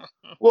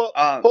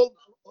 Hold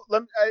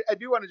I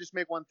do want to just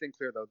make one thing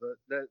clear though.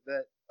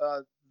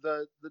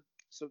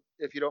 So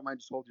if you don't mind,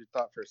 just hold your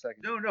thought for a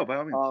second. No, by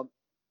all means.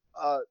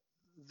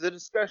 The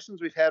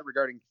discussions we've had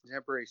regarding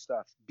contemporary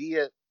stuff, be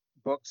it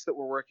books that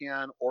we're working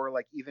on or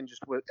like even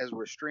just as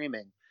we're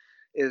streaming,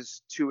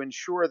 is to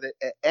ensure that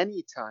at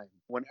any time,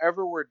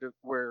 whenever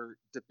we're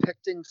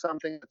depicting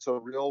something that's a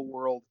real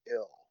world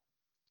ill,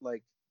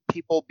 like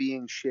people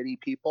being shitty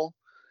people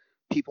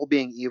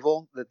being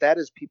evil, that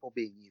is people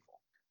being evil.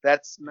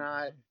 That's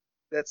not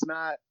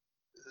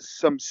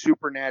some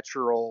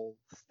supernatural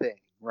thing,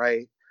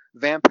 right?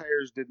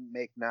 Vampires didn't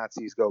make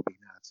Nazis go be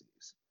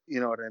Nazis. You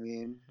know what I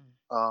mean?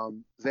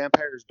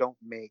 Vampires don't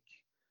make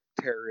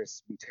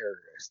terrorists be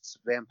terrorists.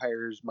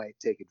 Vampires might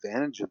take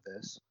advantage of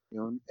this, you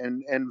know,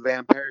 and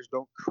vampires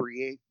don't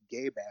create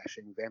gay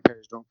bashing.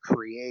 Vampires don't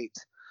create,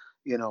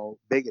 you know,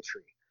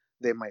 bigotry.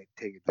 They might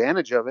take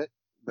advantage of it,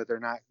 but they're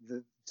not.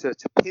 To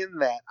pin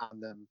that on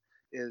them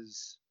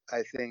is,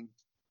 I think,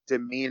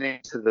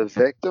 demeaning to the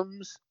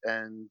victims,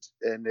 and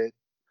it,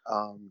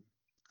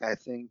 I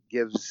think,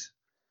 gives,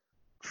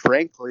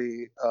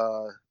 frankly,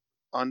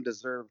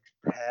 undeserved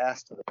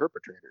pass to the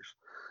perpetrators.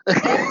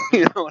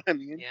 You know what I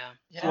mean?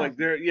 Yeah. So like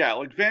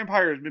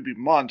vampires may be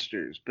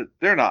monsters, but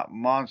they're not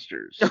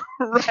monsters.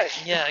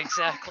 Right. Yeah,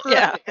 exactly.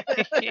 Yeah.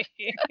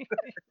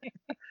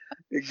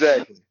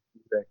 Exactly.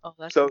 Oh,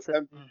 that's So okay.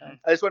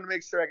 I just want to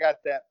make sure I got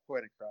that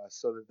point across,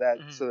 so that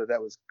Mhm.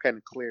 that was kind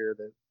of clear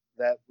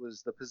that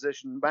was the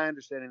position. My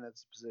understanding,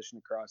 that's the position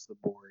across the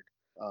board.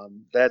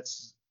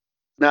 That's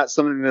not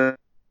something that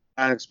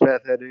Onyx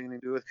Path had anything to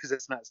do with, because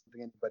it's not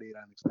something anybody at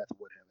Onyx Path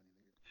would have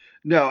anything to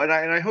do. No, and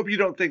I hope you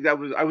don't think that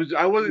was I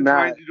wasn't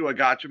trying to do a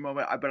gotcha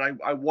moment, but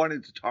I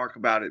wanted to talk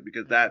about it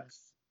because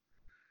that's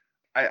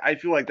I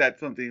feel like that's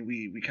something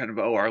we kind of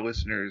owe our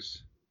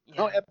listeners.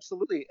 No,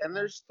 absolutely. And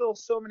there's still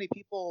so many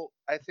people,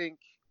 I think,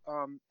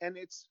 and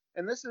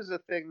this is a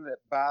thing that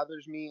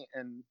bothers me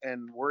and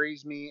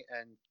worries me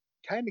and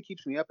kind of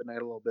keeps me up at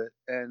night a little bit.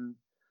 And,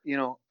 you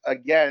know,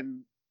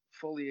 again,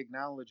 fully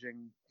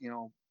acknowledging, you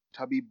know,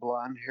 tubby,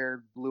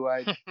 blonde-haired,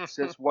 blue-eyed,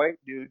 cis white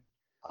dude,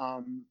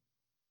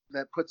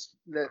 that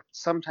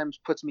sometimes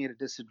puts me at a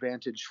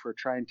disadvantage for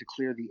trying to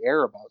clear the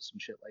air about some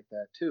shit like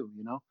that too,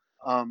 you know.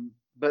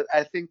 But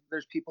I think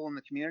there's people in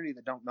the community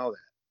that don't know that.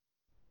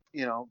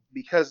 You know,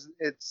 because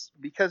it's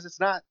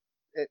not,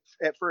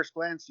 at first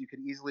glance you could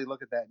easily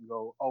look at that and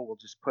go, oh, we'll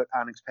just put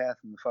Onyx Path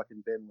in the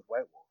fucking bin with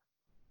White Wolf.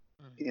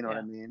 You know what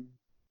I mean?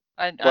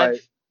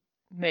 I've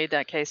made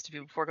that case to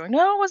people before, going,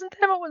 no, it wasn't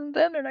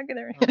them, they're not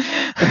gonna.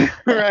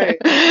 Right.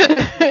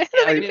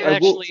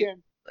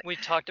 We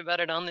talked about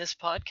it on this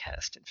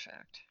podcast, in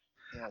fact.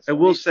 Yeah, I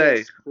will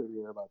say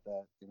about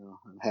that, you know,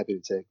 I'm happy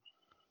to take.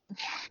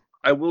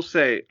 I will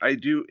say I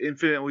do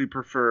infinitely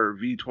prefer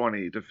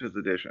V20 to 5th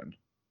edition.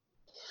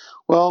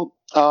 Well,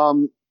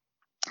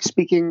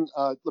 speaking,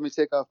 let me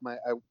take off my.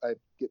 I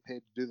get paid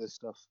to do this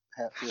stuff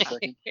for a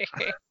second.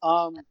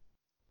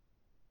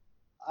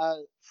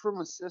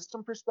 From a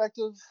system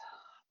perspective,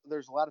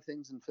 there's a lot of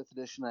things in 5th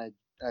edition I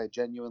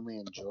genuinely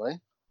enjoy,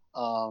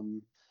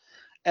 and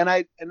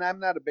I'm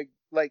not a big,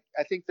 like,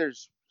 I think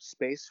there's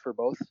space for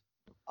both,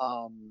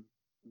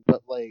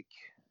 but like,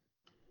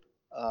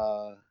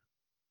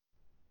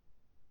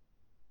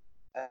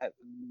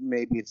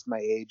 maybe it's my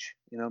age,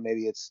 you know,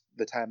 maybe it's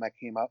the time I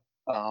came up.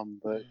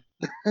 But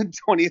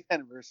 20th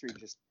anniversary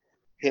just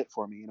hit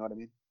for me, you know what I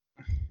mean?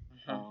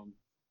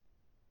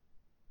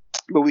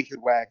 But we could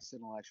wax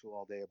intellectual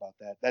all day about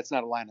that. That's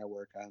not a line I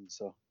work on,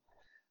 so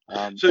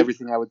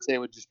everything I would say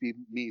would just be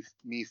me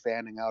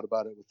fanning out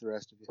about it with the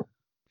rest of you.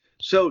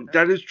 So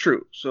that is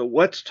true. So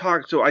let's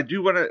talk. So I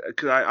do want to,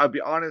 because I'll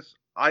be honest,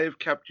 I have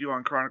kept you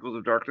on Chronicles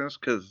of Darkness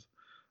because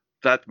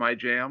that's my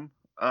jam.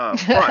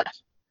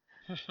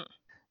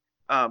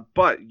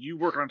 But you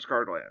work on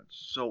Scarredlands,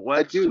 so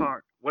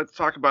let's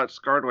talk about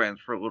Scarredlands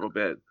for a little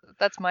bit.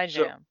 That's my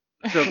jam.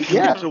 So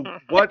yeah. So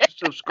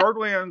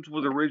Scarredlands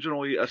was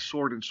originally a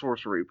sword and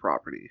sorcery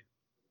property.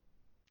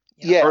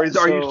 Yeah. Or are you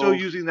still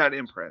using that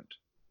imprint?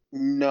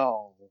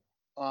 No.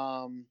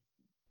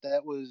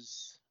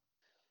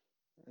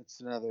 That's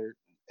another.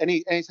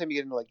 Anytime you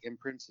get into like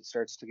imprints, it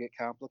starts to get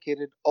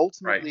complicated.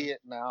 Ultimately,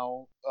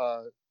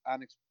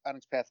 Onyx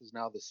Path is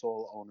now the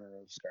sole owner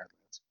of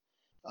Scarredlands.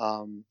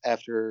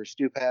 After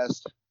Stu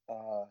passed,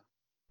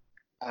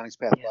 Onyx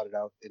Path bought it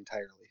out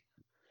entirely.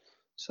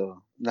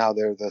 So now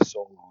they're the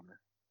sole owner.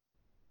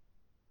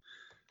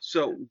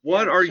 So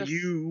what are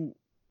you?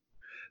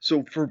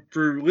 So for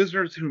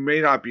listeners who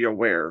may not be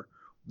aware,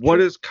 what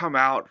has come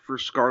out for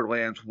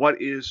Scarredlands?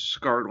 What is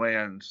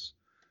Scarredlands?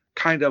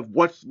 Kind of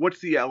what's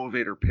the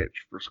elevator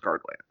pitch for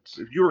Scarredlands?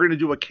 If you were going to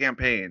do a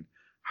campaign,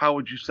 how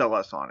would you sell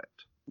us on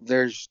it?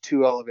 There's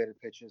 2 elevator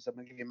pitches. I'm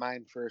going to give you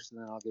mine first,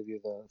 and then I'll give you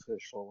the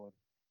official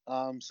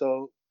one.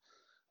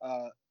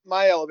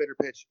 My elevator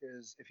pitch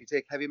is, if you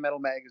take Heavy Metal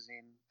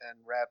Magazine and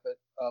wrap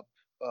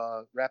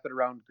it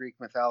around Greek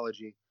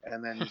mythology,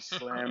 and then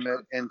slam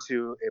it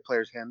into a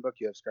player's handbook,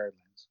 you have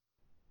Scarredlands.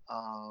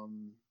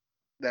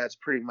 that's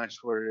pretty much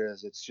what it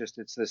is. It's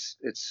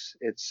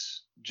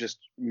just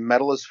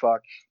metal as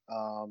fuck,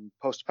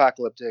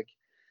 post-apocalyptic.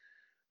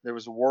 There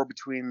was a war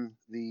between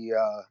the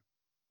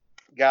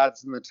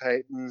gods and the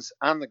Titans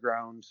on the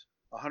ground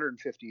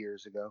 150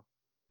 years ago.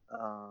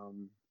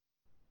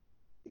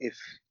 If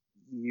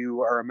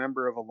you are a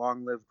member of a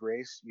long-lived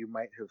race, you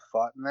might have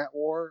fought in that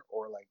war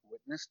or like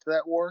witnessed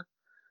that war.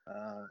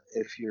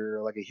 If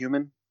you're like a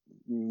human,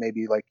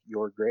 maybe like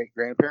your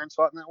great-grandparents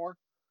fought in that war.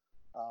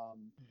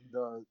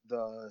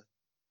 The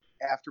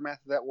aftermath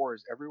of that war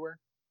is everywhere.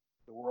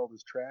 The world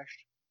is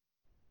trashed,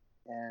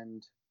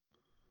 and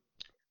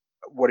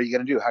what are you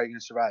going to do? How are you going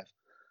to survive?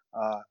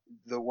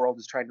 The world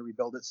is trying to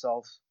rebuild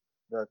itself.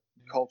 The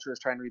culture is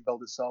trying to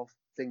rebuild itself.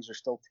 Things are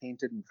still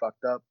tainted and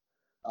fucked up,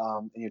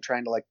 and you're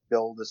trying to like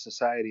build a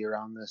society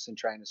around this and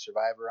trying to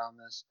survive around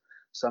this.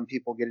 Some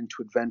people get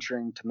into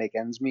adventuring to make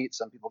ends meet.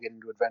 Some people get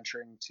into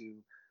adventuring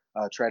to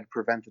try to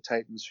prevent the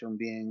Titans from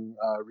being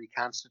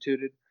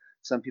reconstituted.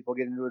 Some people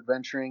get into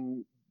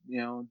adventuring,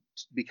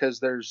 because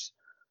there's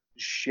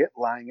shit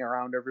lying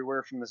around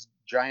everywhere from this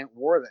giant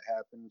war that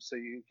happened. So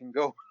you can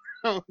go,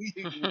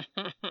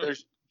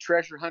 there's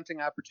treasure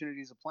hunting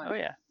opportunities aplenty. Oh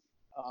yeah.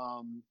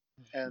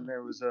 And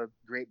there was a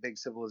great big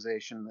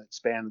civilization that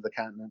spanned the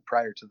continent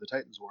prior to the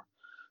Titans War.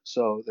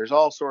 So there's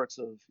all sorts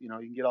of, you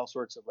can get all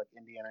sorts of like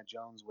Indiana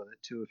Jones with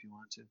it too if you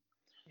want to.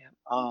 Yeah.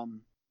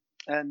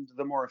 And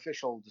the more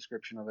official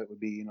description of it would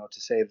be,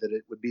 to say that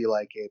it would be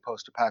like a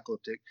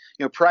post-apocalyptic,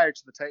 prior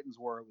to the Titans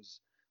War, it was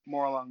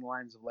more along the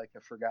lines of like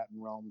a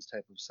Forgotten Realms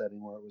type of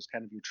setting where it was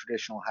kind of your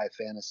traditional high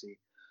fantasy.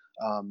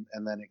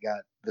 And then it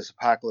got this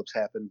apocalypse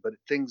happened, but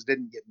things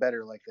didn't get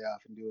better like they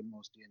often do in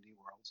most D&D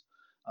worlds.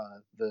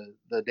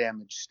 The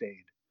damage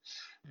stayed,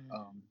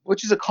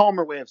 which is a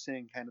calmer way of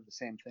saying kind of the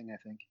same thing, I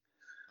think.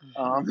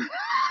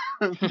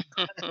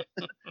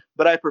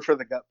 But I prefer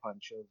the gut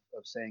punch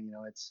of saying,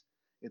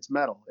 it's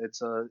metal.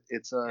 It's a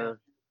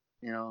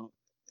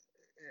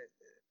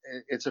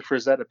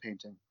Frazetta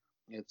painting.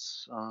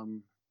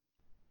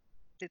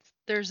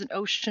 There's an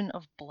ocean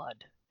of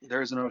blood.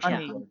 There's an ocean I of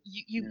mean,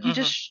 blood.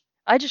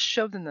 I just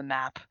showed them the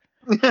map.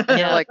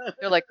 Yeah.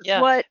 They're like, Yeah.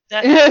 what?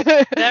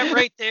 That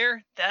right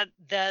there,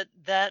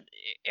 that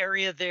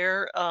area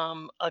there,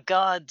 a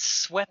god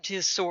swept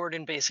his sword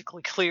and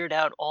basically cleared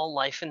out all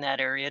life in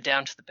that area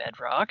down to the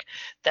bedrock.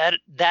 That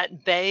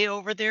bay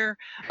over there,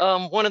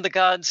 one of the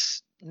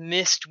gods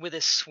missed with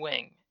a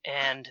swing,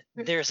 and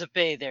there's a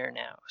bay there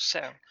now.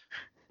 So,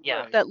 yeah.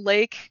 Right. That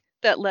lake,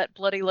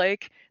 bloody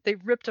lake, they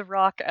ripped a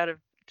rock out of,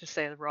 to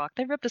say the rock,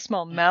 they ripped a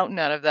small mountain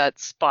out of that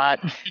spot,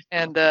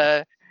 and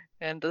the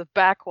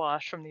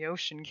backwash from the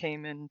ocean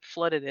came and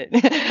flooded it.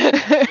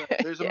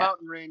 There's a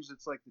mountain range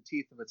that's like the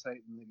teeth of a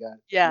Titan.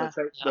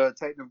 The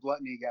Titan of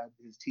Gluttony got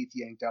his teeth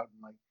yanked out,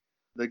 and like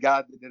the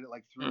god that did it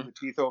like threw the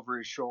teeth over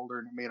his shoulder,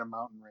 and it made a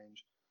mountain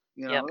range.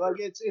 Like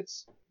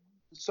it's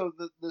so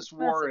this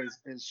war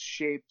has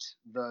shaped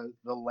the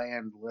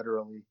land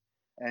literally,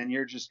 and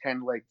you're just kind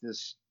of like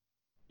this,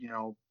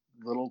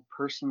 little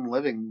person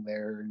living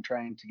there and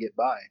trying to get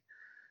by.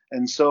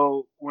 And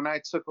so when I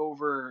took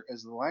over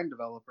as the line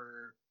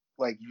developer,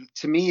 like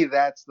to me,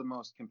 that's the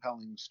most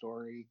compelling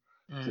story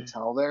to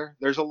tell there.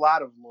 There's a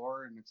lot of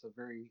lore, and it's a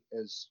very,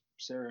 as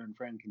Sarah and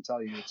Fran can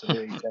tell you, it's a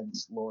very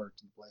dense lore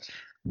to the place.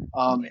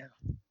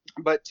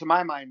 But to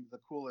my mind, the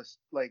coolest,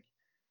 like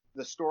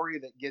the story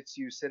that gets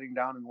you sitting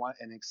down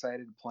and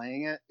excited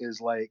playing it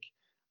is like,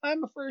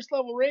 I'm a first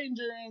level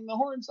ranger in the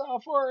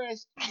Hornsaw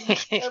Forest.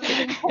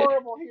 Everything's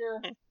horrible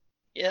here.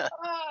 Yeah.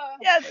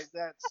 Yes. Like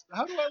that's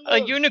how do I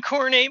live? A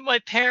unicorn ate my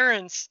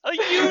parents. A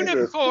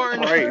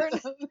unicorn.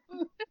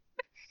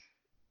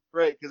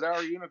 Right, because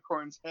our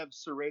unicorns have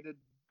serrated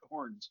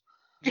horns.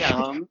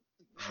 Yeah.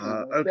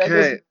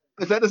 Okay.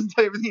 That doesn't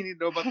tell you everything you need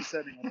to know about the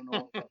setting. I don't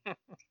know what.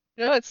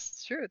 No,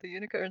 it's true. The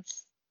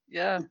unicorns.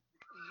 Yeah.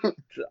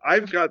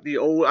 I've got the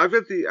old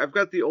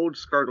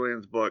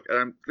Scarredlands book, and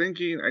I'm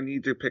thinking I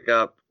need to pick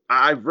up.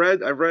 I've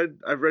read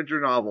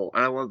your novel,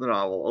 and I love the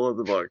novel. I love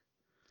the book.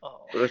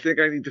 Oh. But I think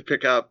I need to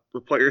pick up the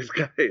Player's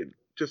Guide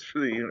just for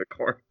the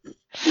unicorns.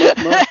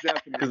 Most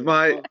definitely. Because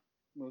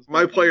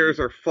my players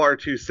are far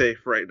too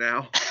safe right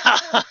now.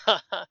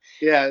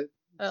 Yeah.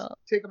 Well,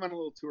 Take them on a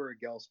little tour of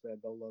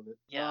Gelspad. They'll love it.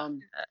 Yeah.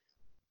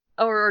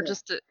 or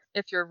just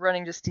if you're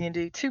running just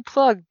D&D, to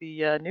plug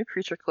the new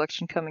creature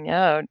collection coming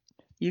out,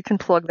 you can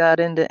plug that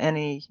into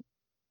any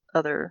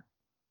other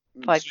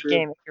 5e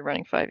game if you're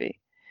running 5e.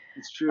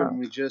 It's true, and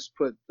we just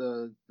put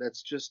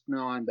that's just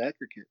now on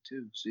BackerKit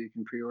too, so you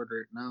can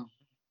pre-order it now.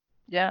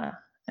 Yeah.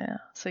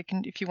 So you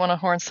can, if you want a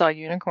Hornsaw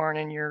unicorn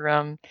in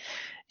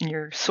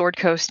your Sword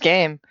Coast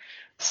game,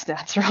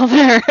 stats are all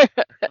there.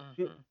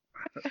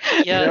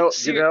 Yeah,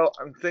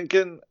 I'm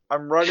thinking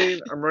I'm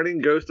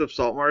running Ghost of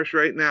Saltmarsh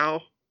right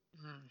now.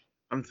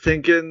 I'm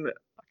thinking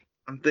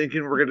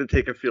we're gonna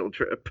take a field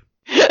trip.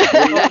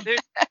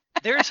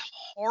 There's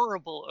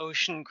horrible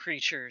ocean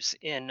creatures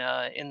in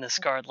the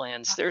Scarred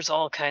Lands. There's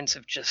all kinds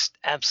of just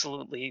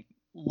absolutely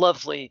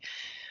lovely.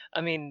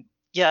 I mean,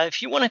 Yeah,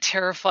 if you want to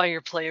terrify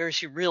your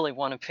players, you really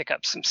want to pick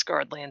up some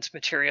Scarred Lands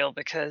material,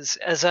 because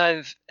as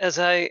I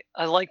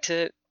like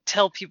to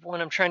tell people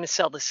when I'm trying to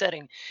sell the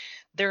setting,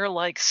 there are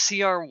like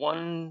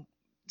CR1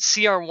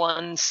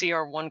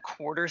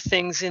 quarter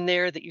things in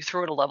there that you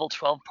throw at a level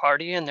 12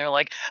 party, and they're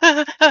like,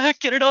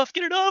 get it off,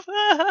 get it off.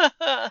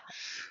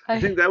 I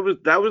think that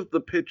was the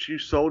pitch you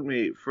sold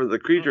me for the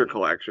creature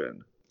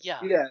collection. Yeah.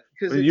 Yeah,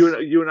 because When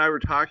you and I were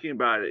talking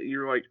about it, you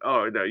were like,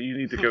 "Oh no, you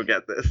need to go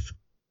get this."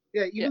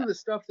 yeah, even Yeah. the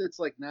stuff that's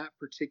like not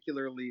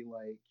particularly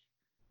like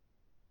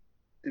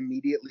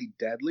immediately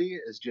deadly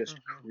is just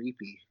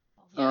creepy.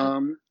 Yeah.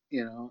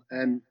 You know,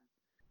 and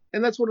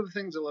that's one of the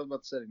things I love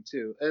about the setting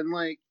too. And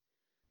like,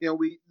 you know,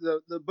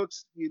 the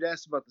books you'd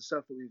asked about the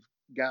stuff that we've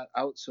got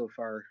out so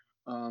far.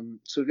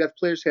 So we've got the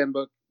Player's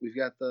Handbook, we've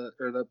got the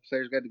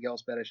Player's Guide to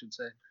Galspad, I should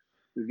say.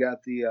 We've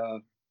got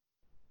the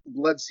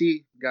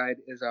Blood-Sea Guide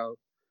is out,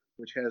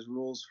 which has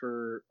rules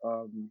for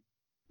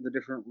the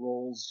different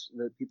roles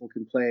that people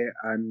can play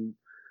on,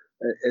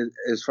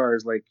 as far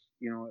as like,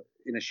 you know,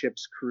 in a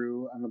ship's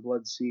crew on the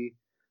Blood Sea.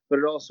 But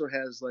it also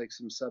has like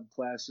some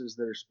subclasses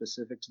that are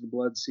specific to the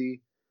Blood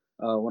Sea.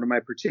 One of my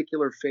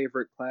particular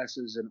favorite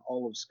classes in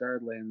all of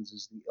Scarred Lands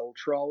is the Ill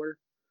Trawler,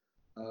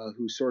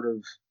 who sort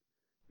of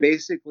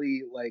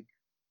basically like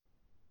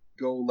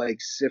go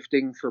like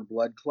sifting for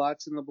blood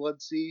clots in the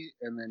Blood Sea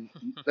and then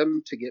eat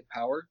them to get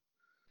power.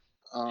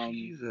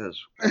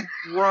 Jesus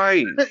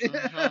Christ.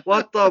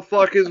 What the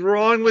fuck is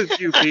wrong with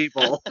you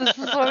people? This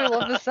is why we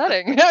love the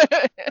setting.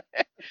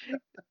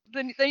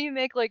 Then you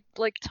make like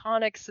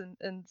tonics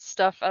and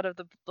stuff out of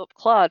the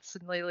clots,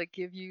 and they like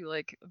give you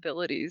like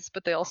abilities,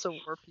 but they also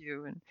warp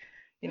you, and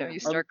you know, you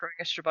start growing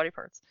extra body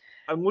parts.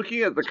 I'm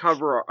looking at the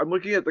cover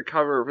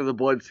for the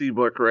Blood Sea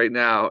book right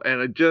now,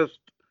 and I just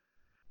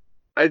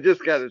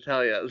got to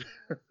tell you,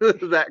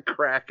 that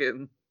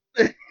Kraken.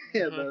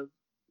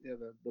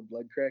 The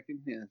blood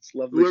Kraken. Yeah, it's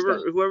lovely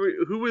stuff. Do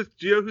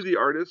you know who the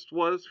artist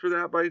was for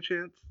that by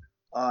chance?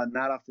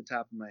 Not off the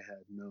top of my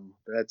head, no.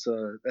 That's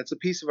a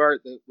piece of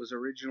art that was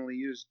originally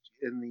used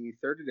in the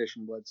 3rd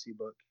edition Blood Sea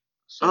book.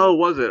 So, oh,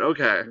 was it?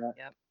 Okay.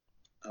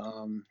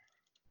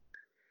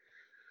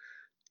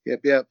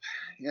 Yep.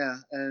 Yeah,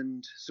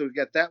 and so we've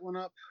got that one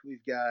up.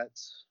 We've got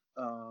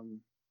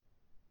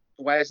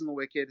Wise and the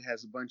Wicked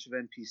has a bunch of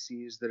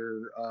NPCs that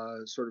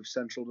are sort of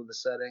central to the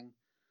setting.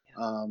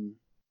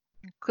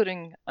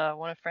 Including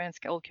one of Fran's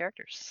old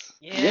characters.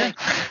 Yeah,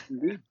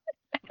 indeed.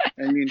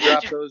 And you can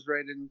drop those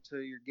right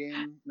into your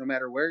game, no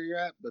matter where you're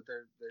at. But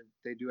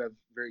they do have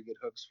very good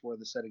hooks for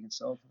the setting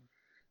itself.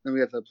 Then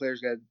we got the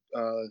Player's Guide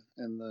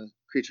and the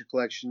Creature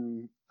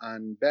Collection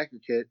on Backer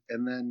Kit,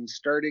 and then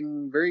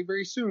starting very,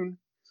 very soon,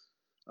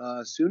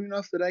 soon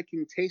enough that I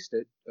can taste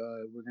it,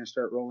 we're going to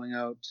start rolling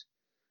out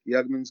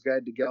Yugman's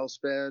Guide to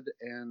Galspad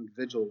and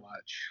Vigil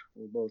Watch.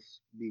 Will both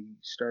be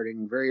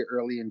starting very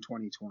early in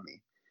 2020.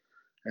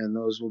 And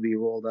those will be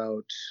rolled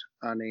out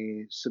on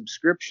a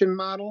subscription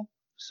model.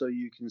 So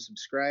you can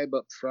subscribe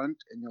up front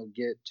and you'll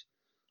get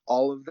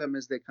all of them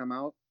as they come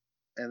out.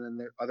 And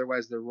then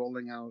otherwise they're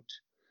rolling out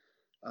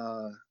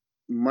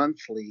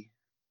monthly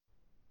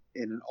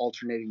in an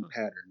alternating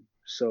pattern.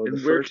 So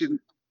And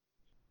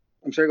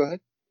I'm sorry, go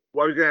ahead.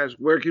 Well, I was gonna ask,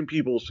 where can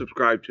people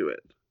subscribe to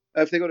it?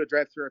 If they go to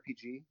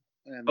DriveThruRPG.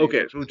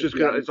 Okay, so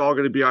it's all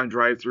gonna be on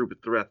DriveThru,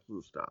 but the rest of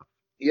the stuff.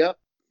 Yep.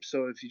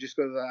 So if you just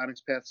go to the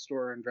Onyx Path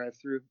store and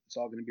DriveThru, it's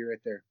all going to be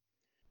right there.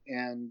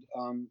 And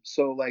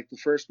so like the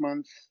first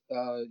month,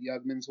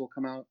 Yugman's will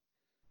come out,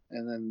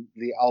 and then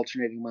the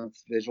alternating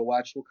month, Vigil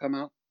Watch will come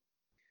out.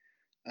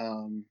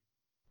 And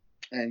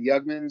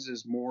Yugman's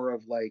is more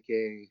of like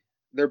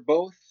they're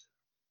both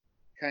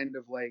kind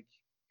of like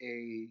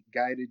a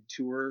guided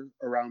tour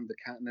around the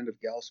continent of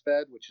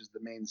Galspad, which is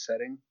the main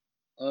setting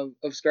of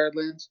Scarred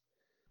Lands.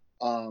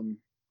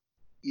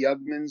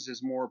 Yugman's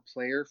is more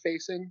player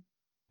facing,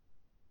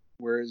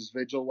 whereas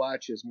Vigil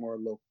Watch is more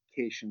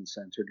location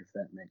centered, if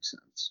that makes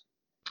sense.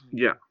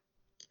 Yeah.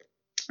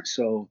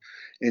 So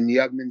in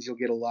Yugman's, you'll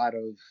get a lot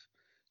of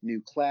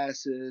new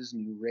classes,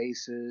 new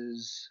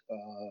races,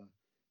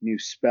 new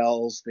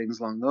spells, things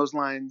along those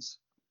lines.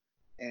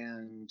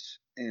 And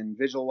in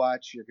Vigil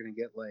Watch, you're going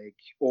to get like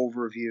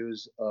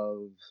overviews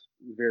of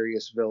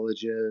various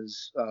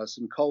villages,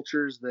 some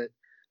cultures that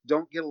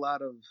don't get a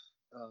lot of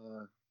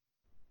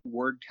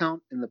word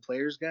count in the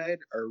Player's Guide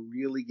are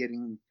really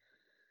getting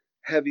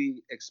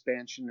heavy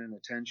expansion and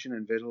attention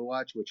in Vigil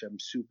Watch, which I'm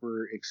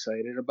super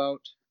excited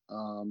about.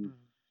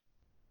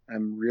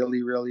 I'm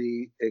really,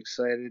 really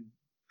excited,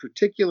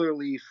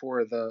 particularly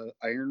for the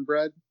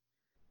Ironbread.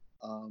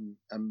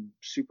 I'm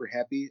super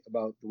happy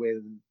about the way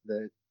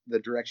that the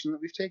direction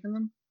that we've taken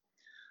them.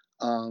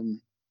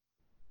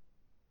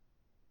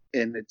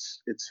 And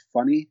it's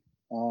funny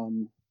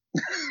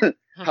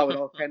how it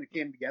all kind of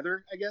came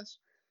together, I guess.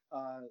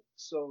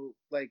 So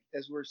like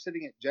as we're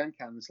sitting at Gen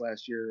Con this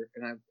last year,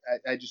 and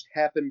I just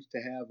happened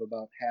to have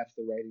about half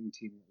the writing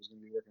team that was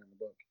going to be working on the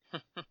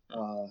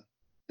book,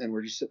 and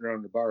we're just sitting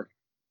around the bar,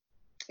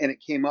 and it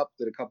came up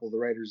that a couple of the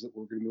writers that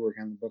were going to be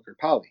working on the book are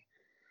poly,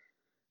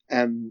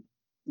 and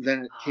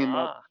then it came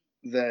up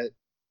that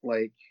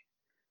like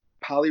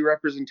poly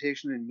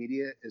representation in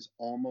media is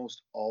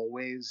almost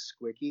always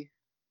squicky.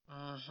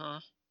 Mm-hmm.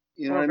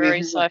 You know Or what very I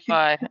mean?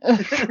 sci-fi.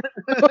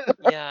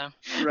 Yeah.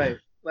 Right.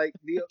 Like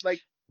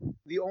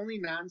the only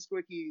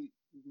non-squicky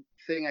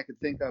thing I could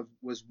think of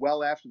was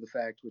well after the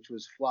fact, which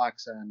was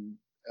Phlox on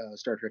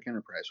Star Trek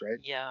Enterprise, right?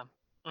 Yeah.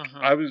 Mm-hmm.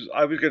 I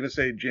was going to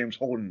say James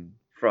Holden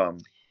from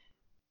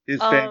his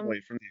Um,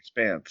 family from The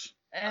Expanse.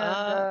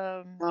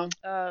 and blah,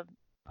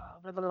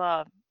 blah,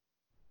 blah.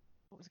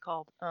 What was it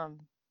called?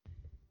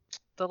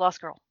 The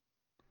Lost Girl.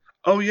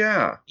 Oh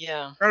yeah,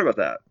 Yeah. heard about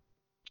that.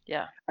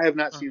 Yeah, I have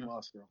not seen Mhm.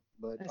 Lost Girl,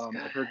 but It's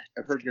good.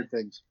 I've heard good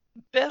things.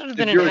 Better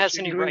than If it you're a has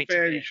any Changeling right to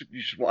fan, be.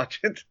 you should watch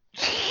it.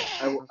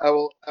 I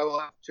will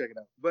have to check it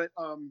out. But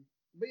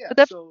yeah, But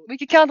that's so we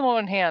could count them on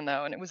one hand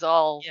though, and it was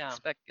all Yeah.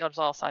 it was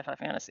all sci-fi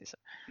fantasy, so,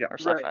 Yeah. or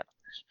sci-fi. Right.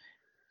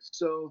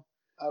 So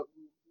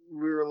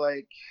we were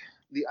like,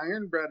 the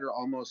Ironbred are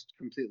almost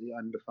completely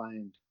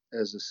undefined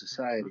as a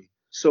society.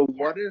 So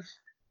what if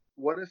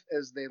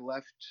as they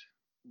left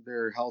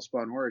their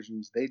Hellspawn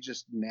origins, they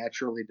just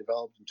naturally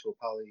developed into a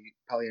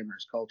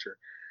polyamorous culture,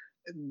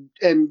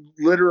 and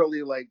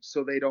literally like,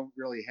 so they don't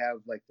really have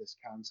like this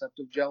concept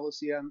of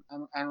jealousy on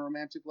a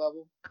romantic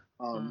level.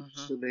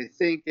 So they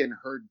think in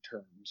herd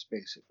terms,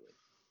 basically.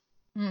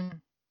 Hmm.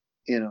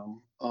 You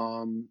know,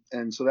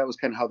 and so that was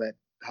kind of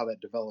how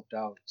that developed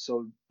out.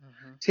 So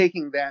Mm-hmm.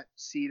 taking that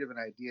seed of an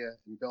idea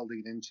and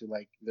building it into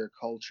like their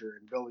culture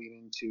and building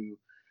it into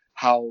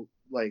how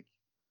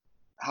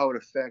it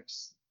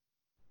affects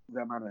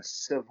them on a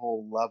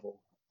civil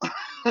level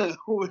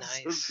was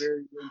Nice. a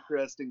very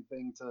interesting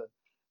thing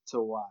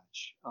to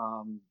watch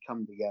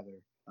come together,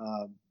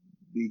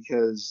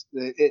 because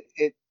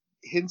it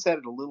hints at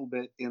it a little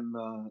bit in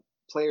the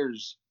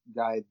player's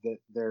guide that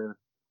their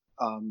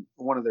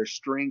one of their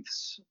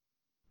strengths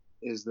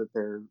is that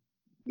their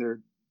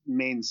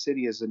main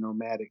city is a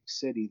nomadic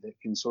city that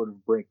can sort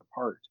of break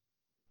apart.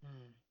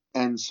 Mm.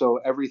 And so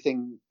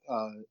everything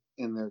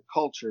in their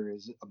culture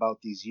is about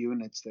these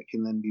units that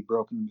can then be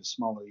broken into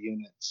smaller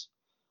units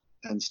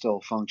and still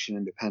function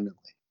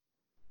independently.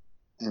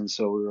 And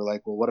so we were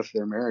like, well, what if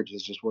their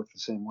marriages just work the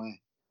same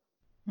way?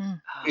 Hmm.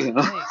 You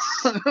know,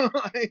 Nice.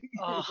 like,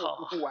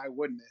 Oh. why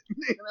wouldn't it?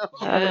 You know?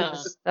 Yeah.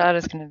 That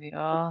is going to be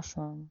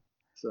awesome.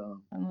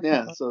 So I'm looking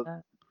yeah, forward so to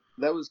that.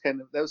 that was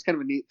kind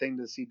of a neat thing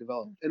to see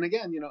develop. And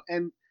again, you know,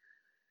 and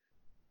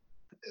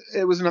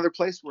it was another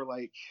place where,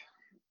 like,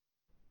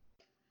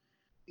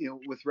 you know,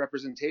 with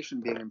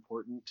representation being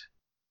important,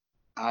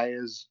 I,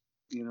 as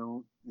you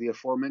know, the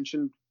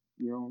aforementioned,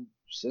 you know,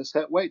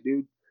 cishet white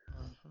dude,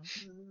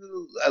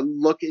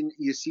 look in,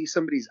 you see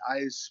somebody's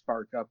eyes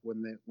spark up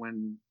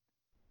when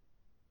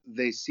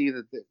they see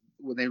that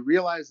when they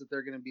realize that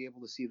they're going to be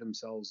able to see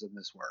themselves in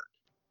this work.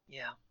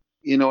 Yeah.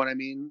 You know what I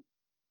mean?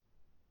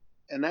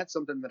 And that's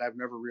something that I've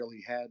never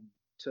really had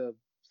to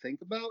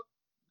think about,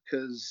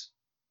 because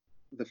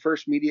the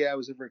first media I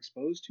was ever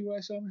exposed to, I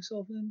saw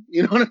myself in.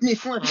 You know what I mean?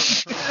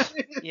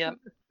 Like, Yep.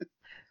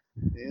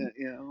 Yeah,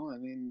 you know, I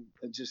mean,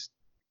 it's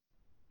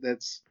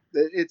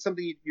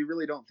something you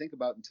really don't think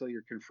about until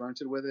you're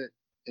confronted with it,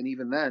 and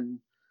even then,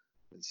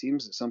 it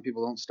seems that some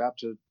people don't stop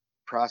to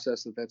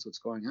process that that's what's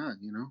going on.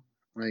 You know,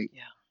 like.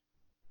 Yeah.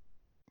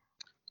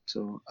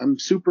 So I'm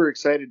super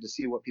excited to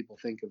see what people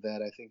think of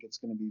that. I think it's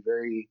going to be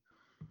very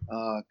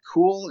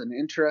cool and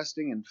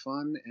interesting and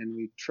fun, and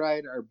we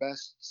tried our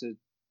best to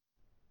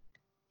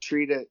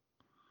treat it,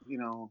 you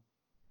know,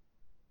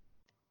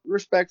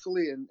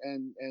 respectfully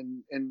and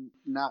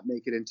not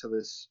make it into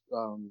this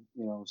you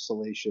know,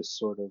 salacious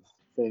sort of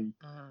thing.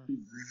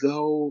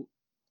 Though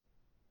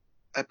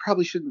I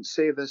probably shouldn't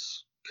say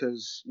this,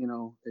 because you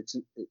know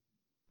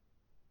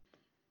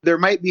there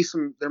might be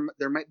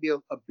there might be a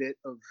bit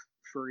of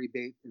furry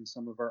bait in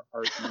some of our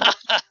art.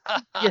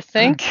 You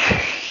think?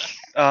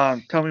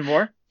 Tell me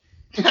more.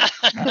 Can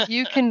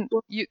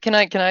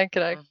I?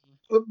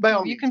 By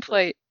all You means, can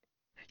play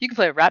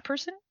a rat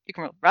person. You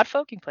can play rat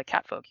folk. You can play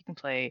cat folk. You can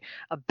play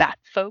a bat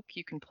folk.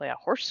 You can play a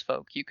horse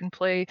folk. You can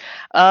play.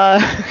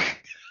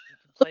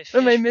 Play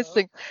What am I fish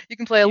missing? folk. You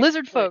can play a You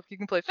lizard can play- folk. You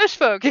can play fish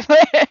folk. You can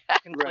play. You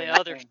can play Right,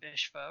 other right.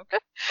 fish folk.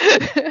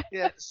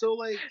 Yeah, so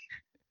like,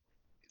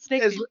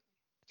 Snake as people.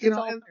 you It's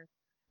know, all and there.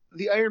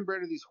 the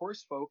Ironbred are these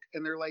horse folk,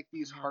 and they're like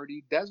these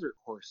hardy desert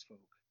horse folk.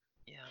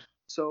 Yeah.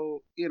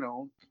 So, you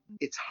know,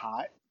 it's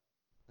hot,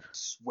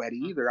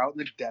 sweaty. They're out in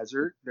the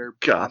desert. They're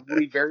God.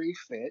 probably very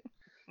fit.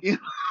 You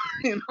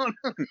know,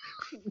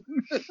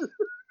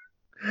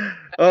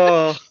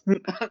 Oh,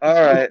 all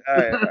right.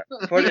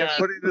 Putting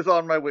Yeah. this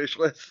on my wish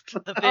list.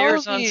 The All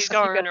bears of on these,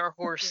 Skarn you are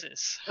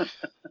horses.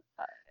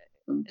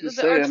 I'm just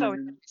The art's saying. I always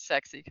mean, gonna be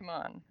sexy. Come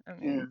on.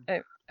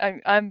 I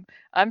mean,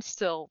 I'm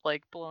still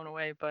like blown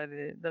away by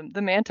the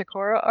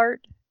Manticora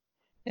art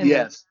in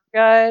yes. the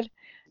guide,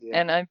 Yeah.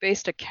 and I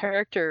based a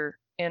character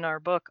in our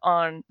book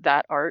on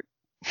that art.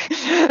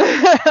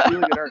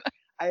 Really good art.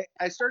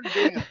 I started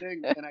doing a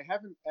thing, and I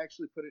haven't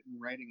actually put it in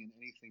writing in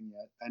anything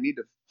yet. I need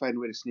to find a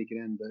way to sneak it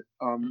in, but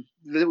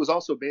it was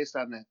also based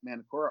on that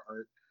Manticora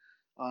art.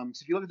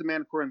 So if you look at the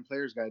Manticora in the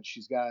Player's Guide,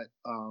 she's got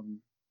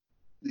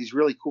these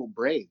really cool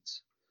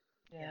braids.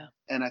 Yeah.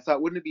 And I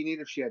thought, wouldn't it be neat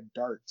if she had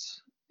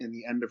darts in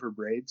the end of her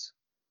braids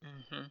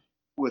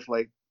with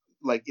like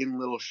in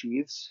little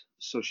sheaths,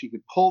 so she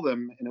could pull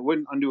them and it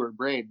wouldn't undo her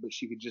braid, but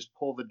she could just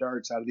pull the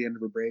darts out of the end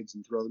of her braids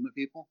and throw them at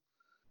people.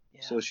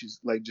 Yeah. So she's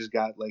like just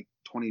got like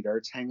 20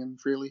 darts hanging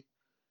freely.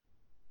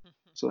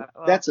 So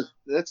Well, that's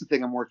a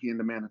thing I'm working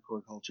into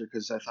Manticore culture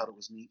because I thought it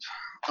was neat.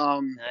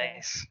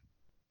 Nice.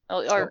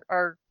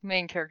 Our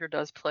main character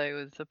does play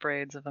with the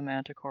braids of a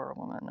Manticore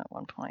woman at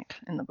one point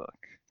in the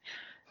book,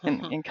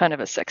 in kind of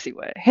a sexy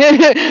way.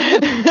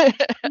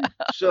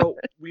 So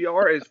we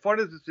are, as fun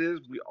as this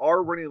is, we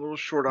are running a little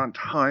short on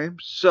time.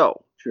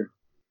 So Sure.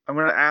 I'm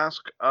gonna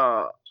ask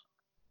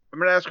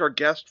our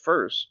guest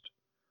first.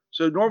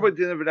 So normally at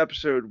the end of an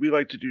episode, we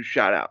like to do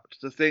shout outs,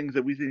 the things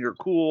that we think are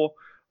cool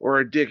or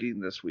are digging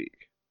this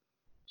week.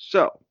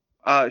 So,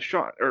 Travis.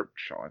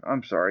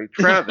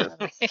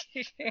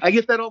 I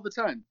get that all the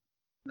time.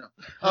 No.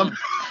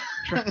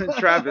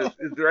 Travis,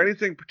 is there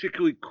anything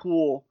particularly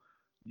cool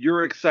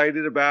you're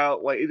excited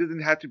about? Like, it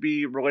doesn't have to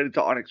be related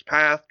to Onyx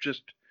Path,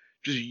 just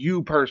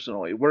you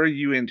personally. What are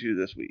you into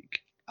this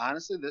week?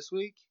 Honestly, this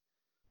week,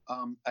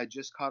 I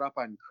just caught up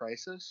on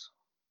Crisis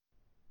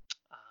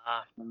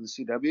on the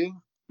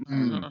CW.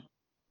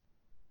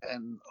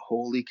 And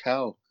holy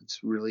cow,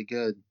 it's really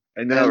good.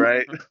 I know,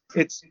 right?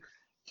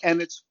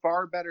 It's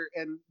far better,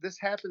 and this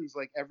happens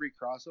like every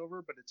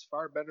crossover, but it's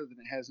far better than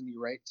it has any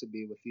right to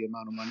be with the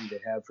amount of money they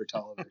have for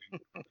television.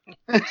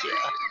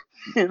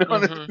 You know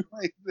what I mean?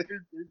 Like,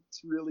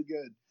 it's really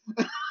good.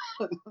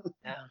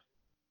 Yeah.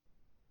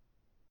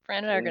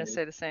 Fran and I are going to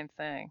say the same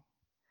thing.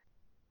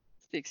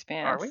 It's The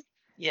Expanse. Are we?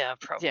 Yeah,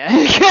 probably.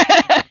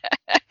 Yeah.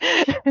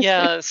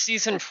 Yeah,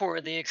 season 4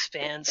 of The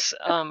Expanse.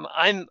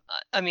 I've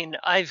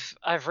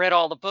read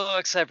all the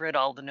books. I've read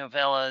all the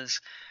novellas.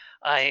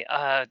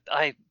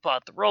 I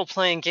bought the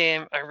role-playing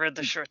game. I read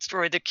the short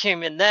story that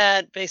came in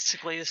that.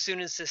 Basically, as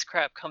soon as this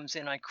crap comes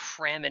in, I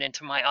cram it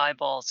into my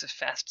eyeballs as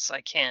fast as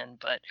I can.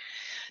 But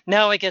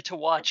now I get to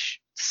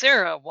watch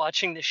Sarah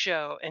watching the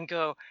show and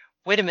go,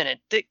 wait a minute,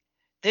 they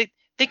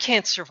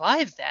can't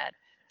survive that.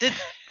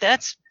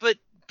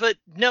 But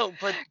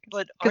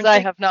because I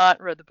have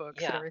not read the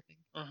books and everything.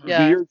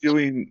 Yeah.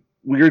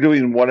 We are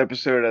doing one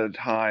episode at a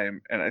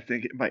time, and I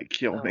think it might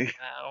kill me.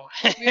 Wow.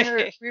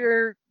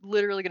 we're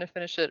literally going to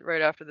finish it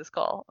right after this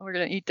call. We're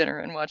going to eat dinner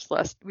and watch the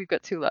last. We've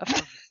got 2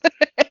 left.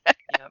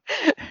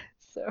 Yep.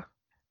 So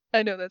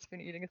I know that's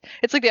been eating us.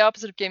 It's like the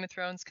opposite of Game of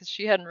Thrones, because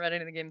she hadn't read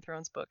any of the Game of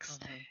Thrones books,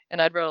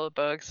 and I'd read all the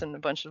books and a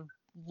bunch of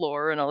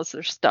lore and all this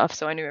other stuff,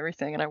 so I knew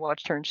everything, and I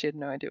watched her and she had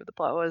no idea what the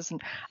plot was,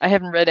 and I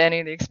haven't read any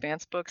of the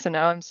Expanse books, and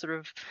now I'm sort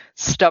of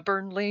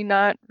stubbornly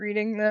not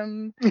reading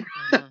them.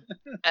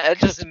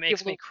 Just it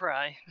makes me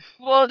cry.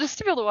 Well, just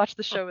to be able to watch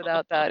the show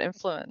without that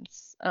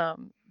influence,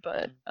 and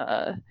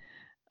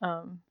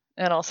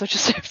also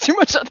just have too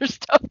much other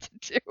stuff to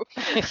do.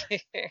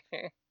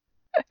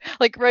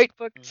 Like write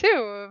book 2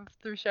 of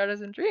Through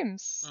Shadows and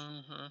Dreams.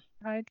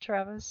 Hi,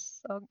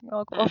 Travis.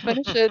 I'll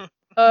finish it.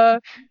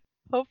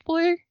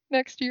 Hopefully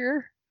next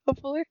year.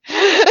 Hopefully.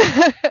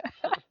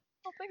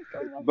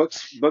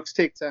 Books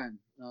take time.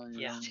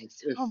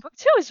 Book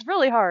 2 is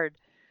really hard.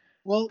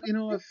 Well,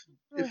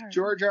 if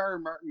George R. R.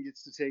 Martin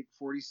gets to take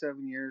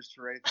 47 years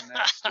to write the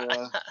next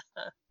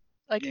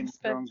I Game can of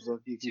spend Thrones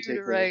book, you can 2 take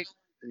to write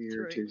a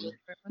year or 2.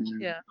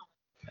 Yeah.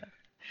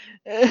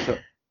 So,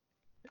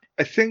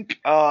 I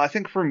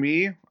think for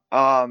me,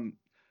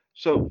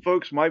 so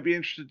folks might be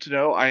interested to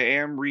know, I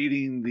am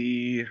reading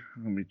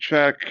let me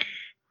check,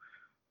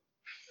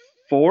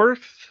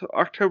 4th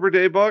October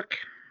Day book.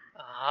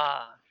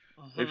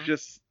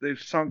 They've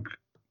sunk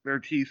their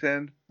teeth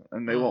in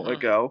and they won't let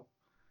go.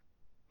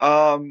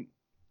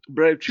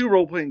 But I have 2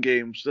 role-playing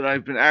games that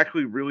I've been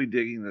actually really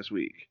digging this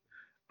week.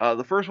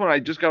 The first one I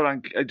just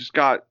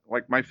got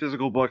like my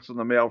physical books in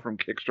the mail from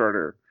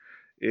Kickstarter,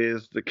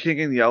 is The King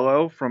in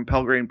Yellow from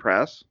Pelgrane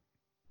Press.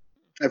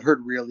 I've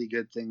heard really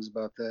good things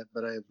about that,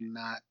 but I have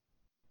not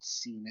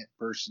seen it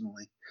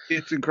personally.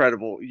 It's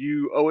incredible.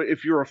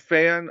 If you're a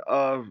fan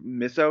of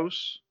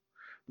Mythos,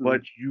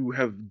 but you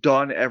have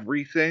done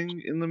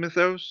everything in the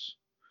Mythos,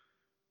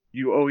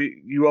 you owe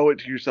it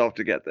to yourself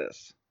to get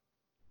this.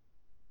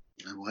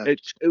 I will have to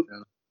check it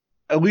out.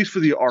 At least for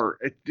the art.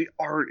 The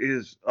art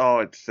is,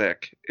 it's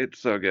sick. It's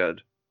so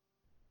good.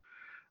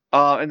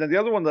 And then the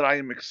other one that I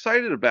am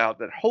excited about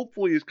that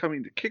hopefully is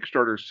coming to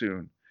Kickstarter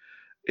soon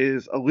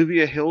is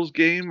Olivia Hill's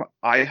game,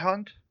 I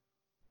Hunt.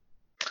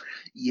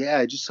 Yeah,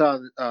 I just saw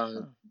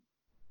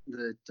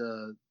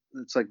that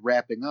it's like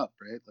wrapping up,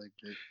 right?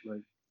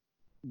 Like.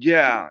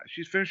 Yeah,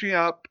 she's finishing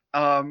up.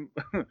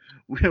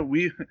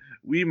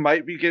 We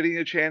might be getting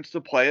a chance to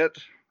play it.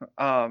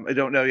 I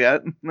don't know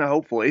yet.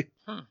 Hopefully.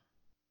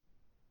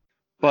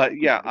 But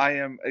yeah, I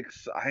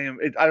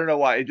don't know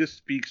why. It just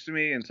speaks to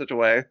me in such a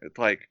way. It's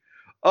like,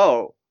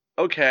 oh,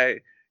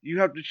 okay. You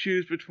have to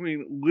choose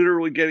between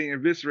literally getting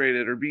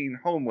eviscerated or being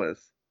homeless.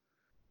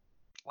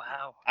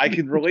 Wow. I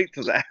can relate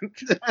to that.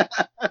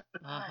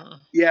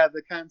 Yeah,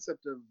 the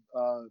concept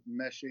of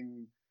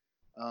meshing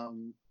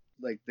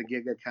like the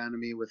gig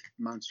economy with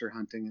monster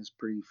hunting is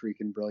pretty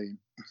freaking brilliant.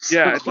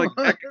 Yeah, So-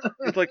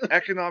 it's like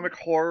economic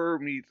horror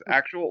meets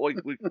actual like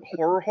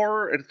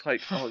horror. And it's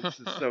like, oh, this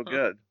is so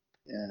good.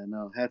 yeah,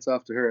 no, hats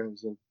off to her.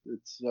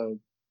 It's a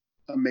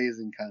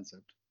amazing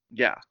concept.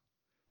 Yeah.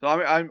 So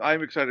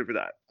I'm excited for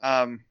that.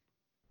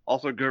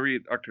 Also go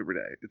read October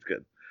Day. It's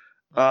good.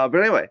 But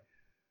anyway,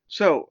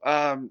 so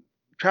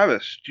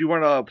Travis, do you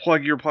want to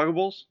plug your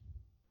pluggables?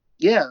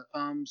 Yeah.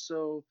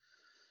 So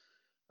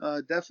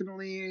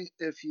definitely,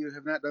 if you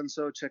have not done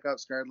so, check out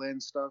Scarred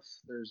Land stuff.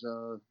 There's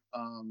the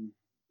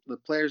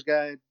Player's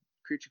Guide,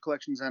 Creature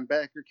Collections on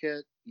Backer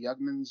Kit,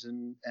 Yugman's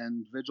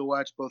and Vigil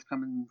Watch both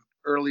coming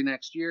early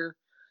next year,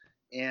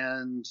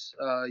 and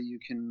you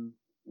can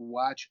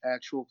watch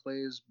actual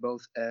plays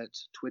both at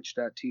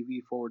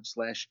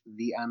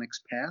twitch.tv/The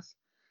Onyx Path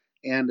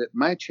and at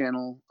my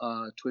channel,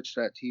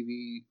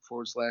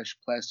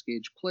 twitch.tv/Plastic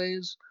Age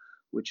Plays,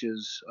 which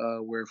is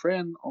where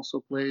Fran also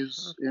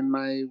plays in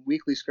my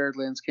weekly Scarred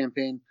Lands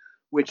campaign,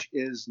 which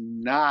is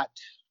not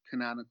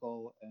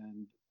canonical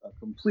and a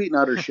complete and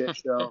utter shit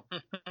show.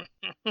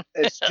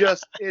 It's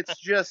just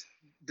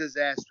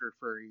disaster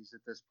furries at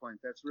this point.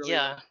 That's really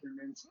Yeah. what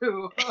it's turned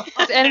into.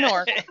 And an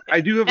orc.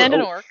 I do have And an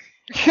a, orc.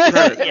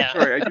 Travis, Yeah.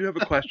 sorry, I do have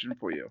a question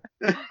for you.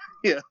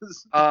 Yes.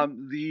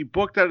 The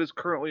book that is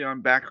currently on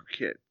Backer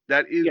Kit,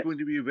 that is Yes. going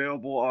to be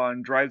available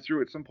on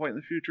drive-through at some point in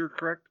the future,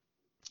 correct?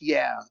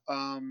 Yeah.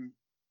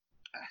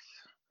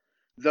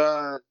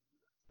 The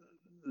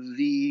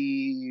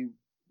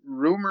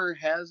rumor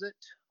has it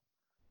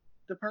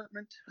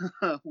department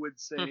would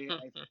say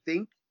I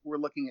think we're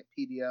looking at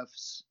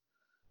PDFs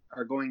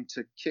are going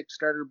to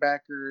Kickstarter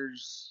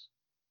backers.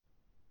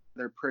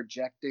 They're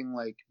projecting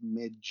like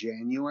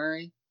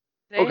mid-January.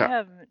 They Okay.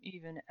 haven't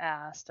even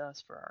asked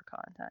us for our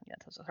content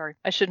yet. So sorry,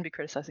 I shouldn't be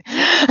criticizing.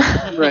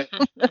 Right.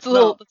 That's a No.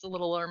 little. That's a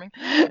little alarming.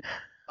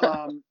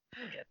 Um,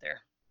 We'll get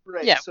there.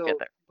 right. Yeah, So we'll get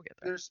there. We'll get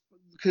there. there's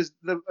because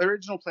the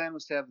original plan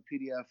was to have the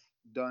PDF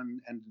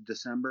done end of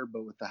December,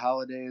 but with the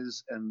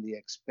holidays and the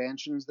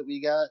expansions that we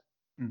got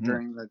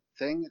during the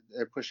thing,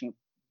 they're pushing it.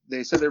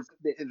 They said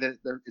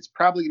it's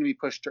probably going to be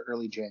pushed to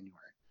early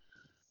January.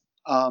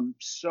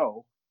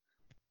 So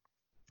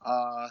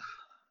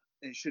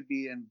it should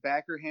be in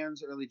backer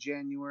hands early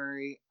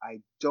January.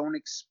 I don't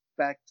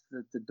expect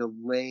that the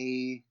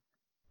delay,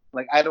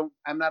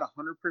 I'm not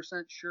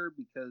 100% sure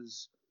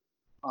because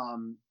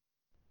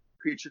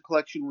Creature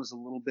Collection was a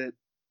little bit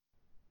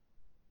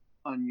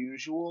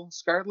unusual.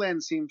 Scarred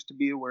Land seems to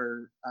be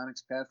where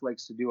Onyx Path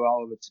likes to do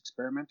all of its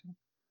experimenting.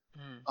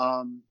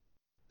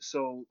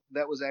 So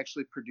that was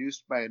actually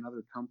produced by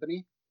another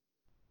company.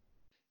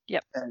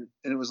 Yep. And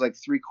it was like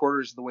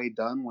 3/4 of the way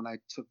done when I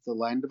took the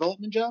line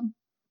development job.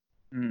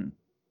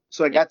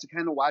 So I got to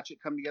kind of watch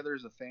it come together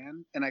as a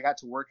fan, and I got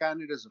to work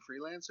on it as a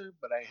freelancer,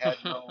 but I had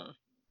no,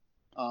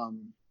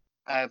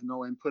 I have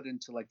no input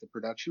into like the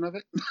production of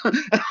it.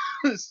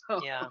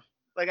 So, Yeah.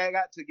 like I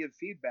got to give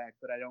feedback,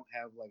 but I don't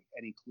have like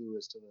any clue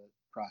as to the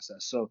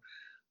process. So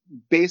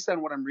based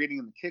on what I'm reading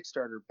in the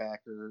Kickstarter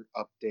backer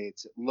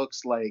updates, it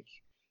looks like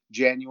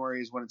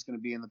January is when it's going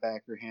to be in the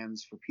backer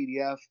hands for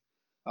PDF,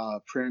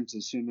 print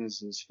as soon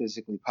as is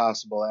physically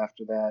possible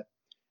after that.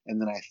 And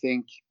then I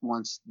think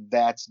once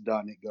that's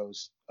done, it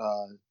goes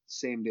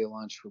same day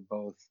launch for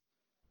both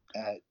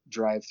at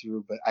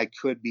drive-through, but I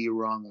could be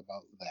wrong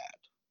about that.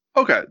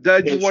 Okay,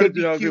 I just It wanted should to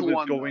be know if it was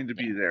Q1 going though. to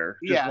be there.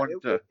 Just Yeah,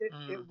 wanted to.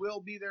 it will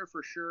be there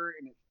for sure,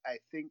 and I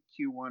think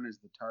Q1 is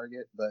the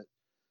target, but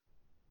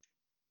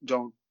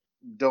don't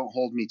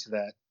hold me to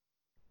that.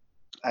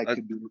 I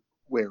could be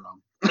way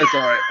wrong. It's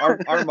all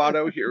right. Our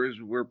motto here is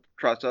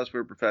trust us,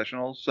 we're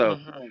professionals. So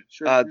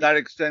Sure. that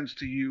extends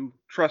to you.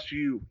 Trust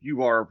you.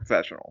 You are a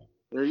professional.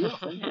 There you go.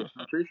 Thank you.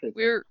 I appreciate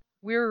that.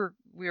 We're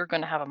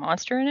going to have a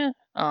monster in it,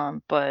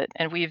 and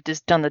we've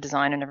just done the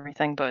design and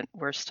everything, but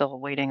we're still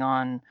waiting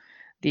on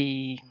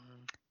the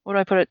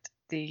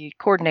the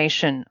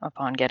coordination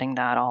upon getting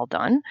that all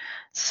done.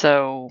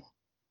 So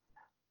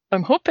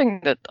I'm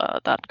hoping that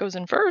that goes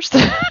in first.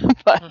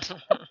 But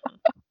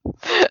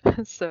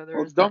so Well,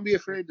 there's don't be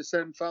afraid to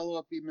send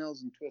follow-up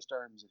emails and twist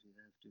arms if you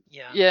have to.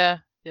 Yeah.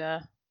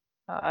 Yeah.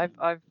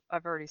 I've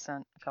already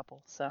sent a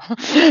couple. So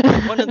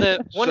One of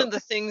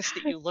the things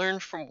that you learn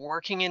from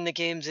working in the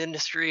games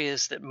industry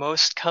is that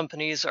most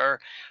companies are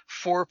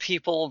 4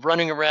 people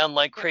running around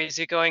like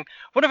crazy going,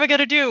 what have I got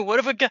to do? What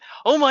have I got?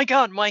 Oh my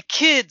God, my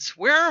kids,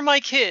 where are my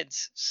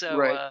kids? So,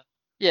 Right.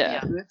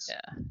 yeah.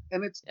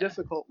 And it's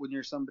difficult when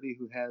you're somebody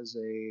who has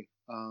a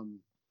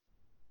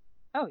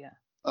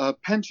a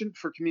penchant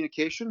for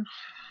communication.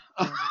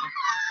 Like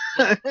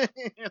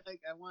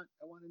I want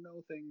to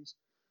know things.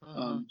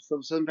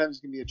 So sometimes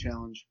it can be a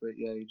challenge, but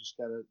yeah,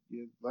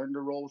 you learn to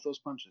roll with those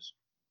punches.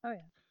 Oh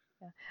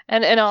yeah.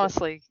 And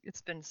honestly,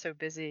 it's been so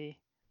busy.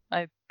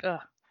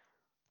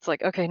 It's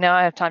like, okay, now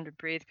I have time to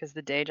breathe because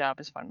the day job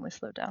is finally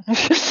slowed down.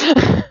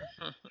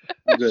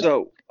 Good.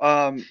 So,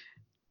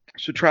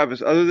 so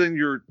Travis, other than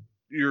your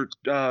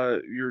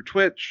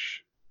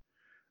Twitch,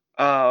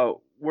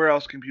 where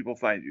else can people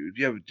find you?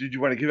 Did you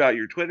want to give out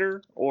your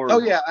Twitter or? Oh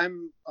yeah,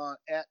 I'm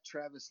at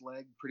Travis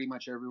Legge pretty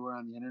much everywhere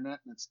on the internet,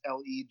 and it's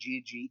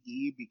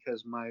Legge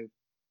because my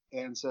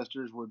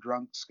ancestors were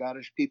drunk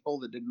Scottish people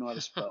that didn't know how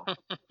to spell.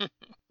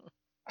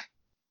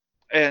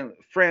 And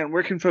Fran,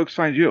 where can folks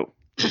find you?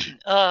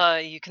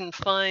 You can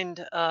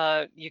find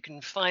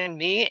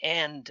me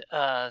and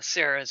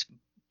Sarah's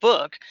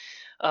book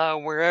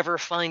wherever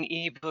fine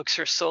ebooks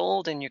are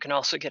sold, and you can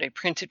also get a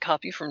printed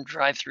copy from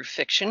Drive Through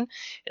Fiction.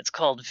 It's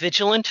called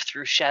Vigilant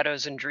Through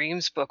Shadows and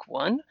Dreams, Book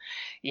 1.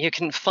 You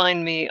can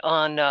find me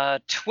on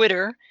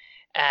Twitter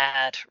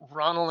at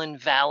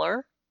Ronald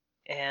Valor,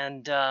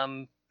 and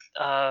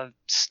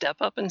step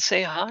up and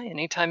say hi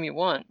anytime you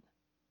want.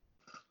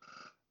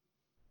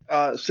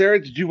 Sarah,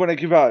 did you want to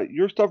give out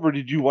your stuff, or do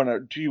you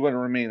want to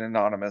remain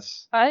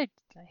anonymous? I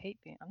hate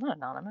being. I'm not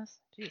anonymous.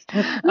 Jeez.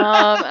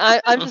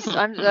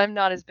 I'm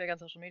not as big on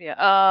social media.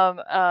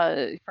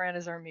 Fran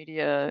is our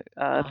media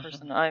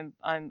person. I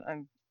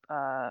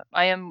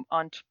am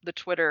on the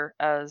Twitter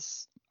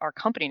as our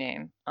company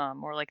name.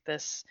 More like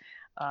this.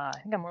 I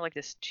think I'm more like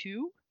this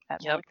too.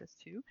 More like this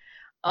too.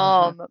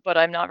 But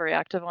I'm not very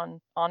active on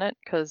it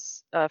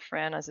because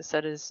Fran, as I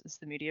said, is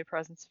the media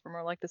presence for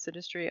More Like This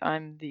Industry.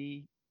 I'm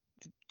the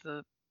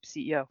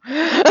CEO,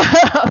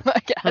 I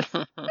guess.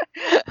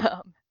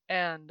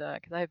 And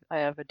because I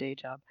have a day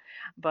job,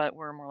 but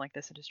we're more like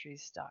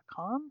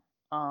thisindustries.com.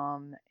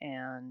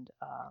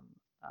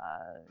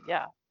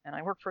 Yeah, and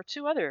I work for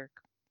 2 other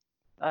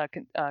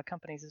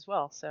companies as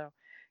well. So,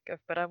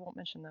 but I won't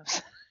mention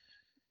those.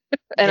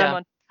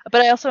 And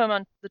but I also am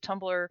on the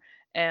Tumblr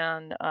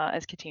and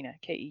as Katina,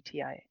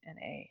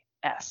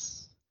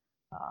 Ketinas.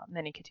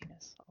 Many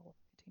Katinas. All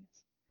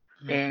Katinas.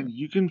 And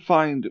you can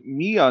find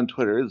me on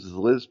Twitter. This is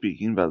Liz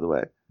speaking, by the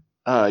way.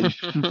 In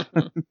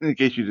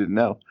case you didn't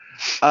know,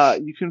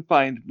 you can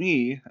find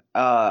me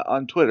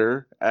on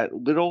Twitter at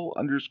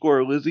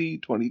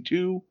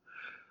little_Lizzie22.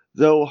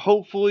 Though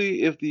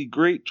hopefully, if the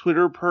great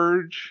Twitter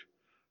purge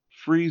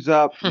frees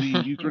up the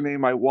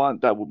username I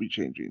want, that will be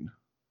changing.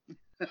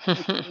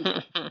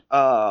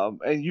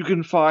 And you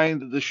can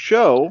find the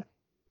show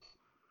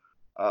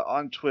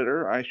on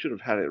Twitter. I should have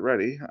had it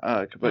ready,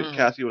 but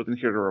Cassie wasn't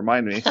here to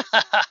remind me.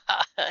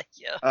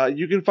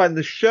 You can find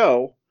the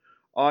show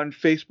on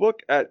Facebook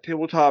at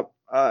Tabletop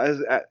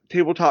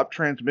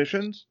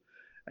Transmissions,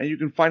 and you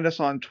can find us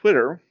on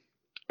Twitter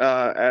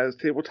as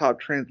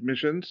Tabletop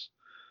Transmissions.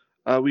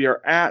 We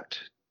are at,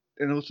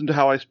 and listen to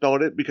how I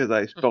spelled it because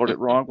I spelled it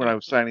wrong when I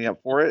was signing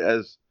up for it,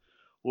 as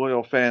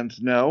loyal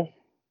fans know.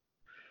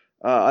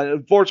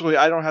 Unfortunately,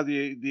 I don't have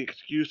the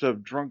excuse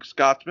of drunk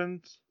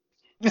Scotsmen.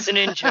 It's an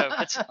in joke.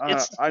 It's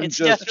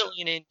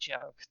definitely an in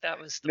joke. That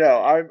was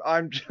the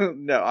I'm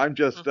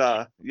just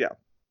yeah.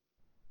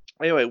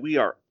 Anyway, we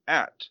are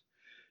at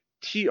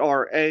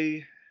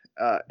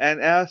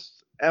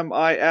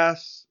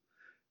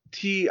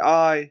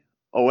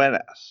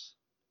TRANSMISTIONS.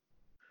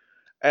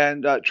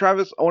 And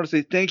Travis, I want to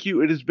say thank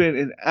you. It has been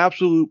an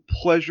absolute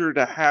pleasure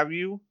to have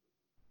you.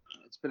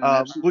 It's been an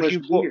absolute pleasure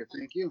to be here.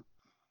 Thank you.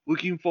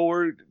 Looking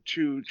forward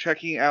to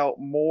checking out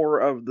more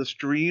of the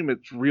stream.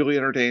 It's really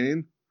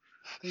entertaining.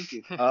 Thank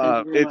you. Thank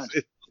you very much.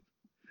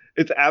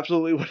 It's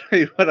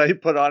absolutely what I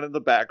put on in the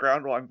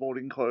background while I'm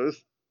folding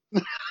clothes.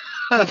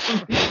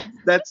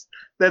 That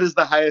is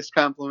the highest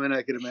compliment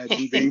I could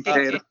imagine being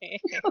paid.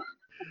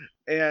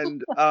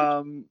 And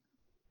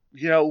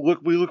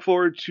we look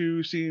forward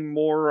to seeing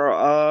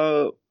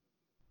more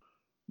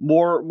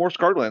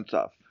Scarlet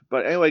stuff.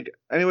 But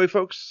anyway,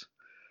 folks,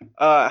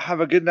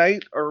 have a good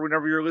night or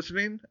whenever you're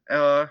listening,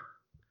 and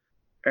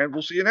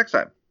we'll see you next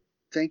time.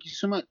 Thank you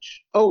so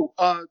much. Oh,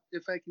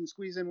 if I can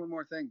squeeze in one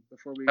more thing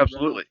before we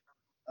absolutely.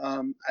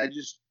 I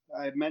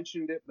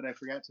mentioned it, but I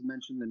forgot to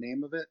mention the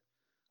name of it.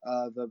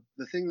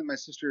 The thing that my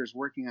sister is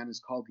working on is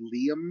called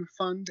Liam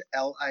Fund,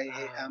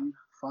 LIAM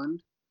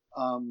Fund.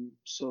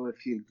 So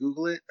if you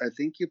Google it, I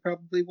think you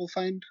probably will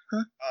find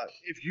her.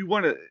 If you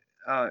want to,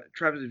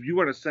 Travis, if you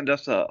want to send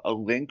us a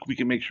link, we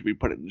can make sure we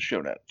put it in the show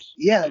notes.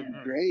 Yeah, that'd be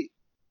great.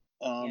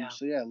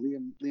 So yeah,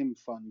 Liam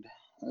Fund.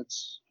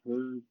 That's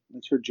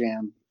her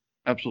jam.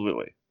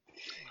 Absolutely.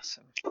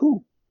 Awesome.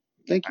 Cool.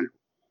 Thank you.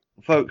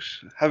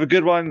 Folks, have a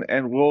good one,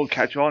 and we'll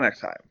catch you all next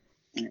time.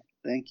 Yeah,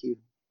 thank you.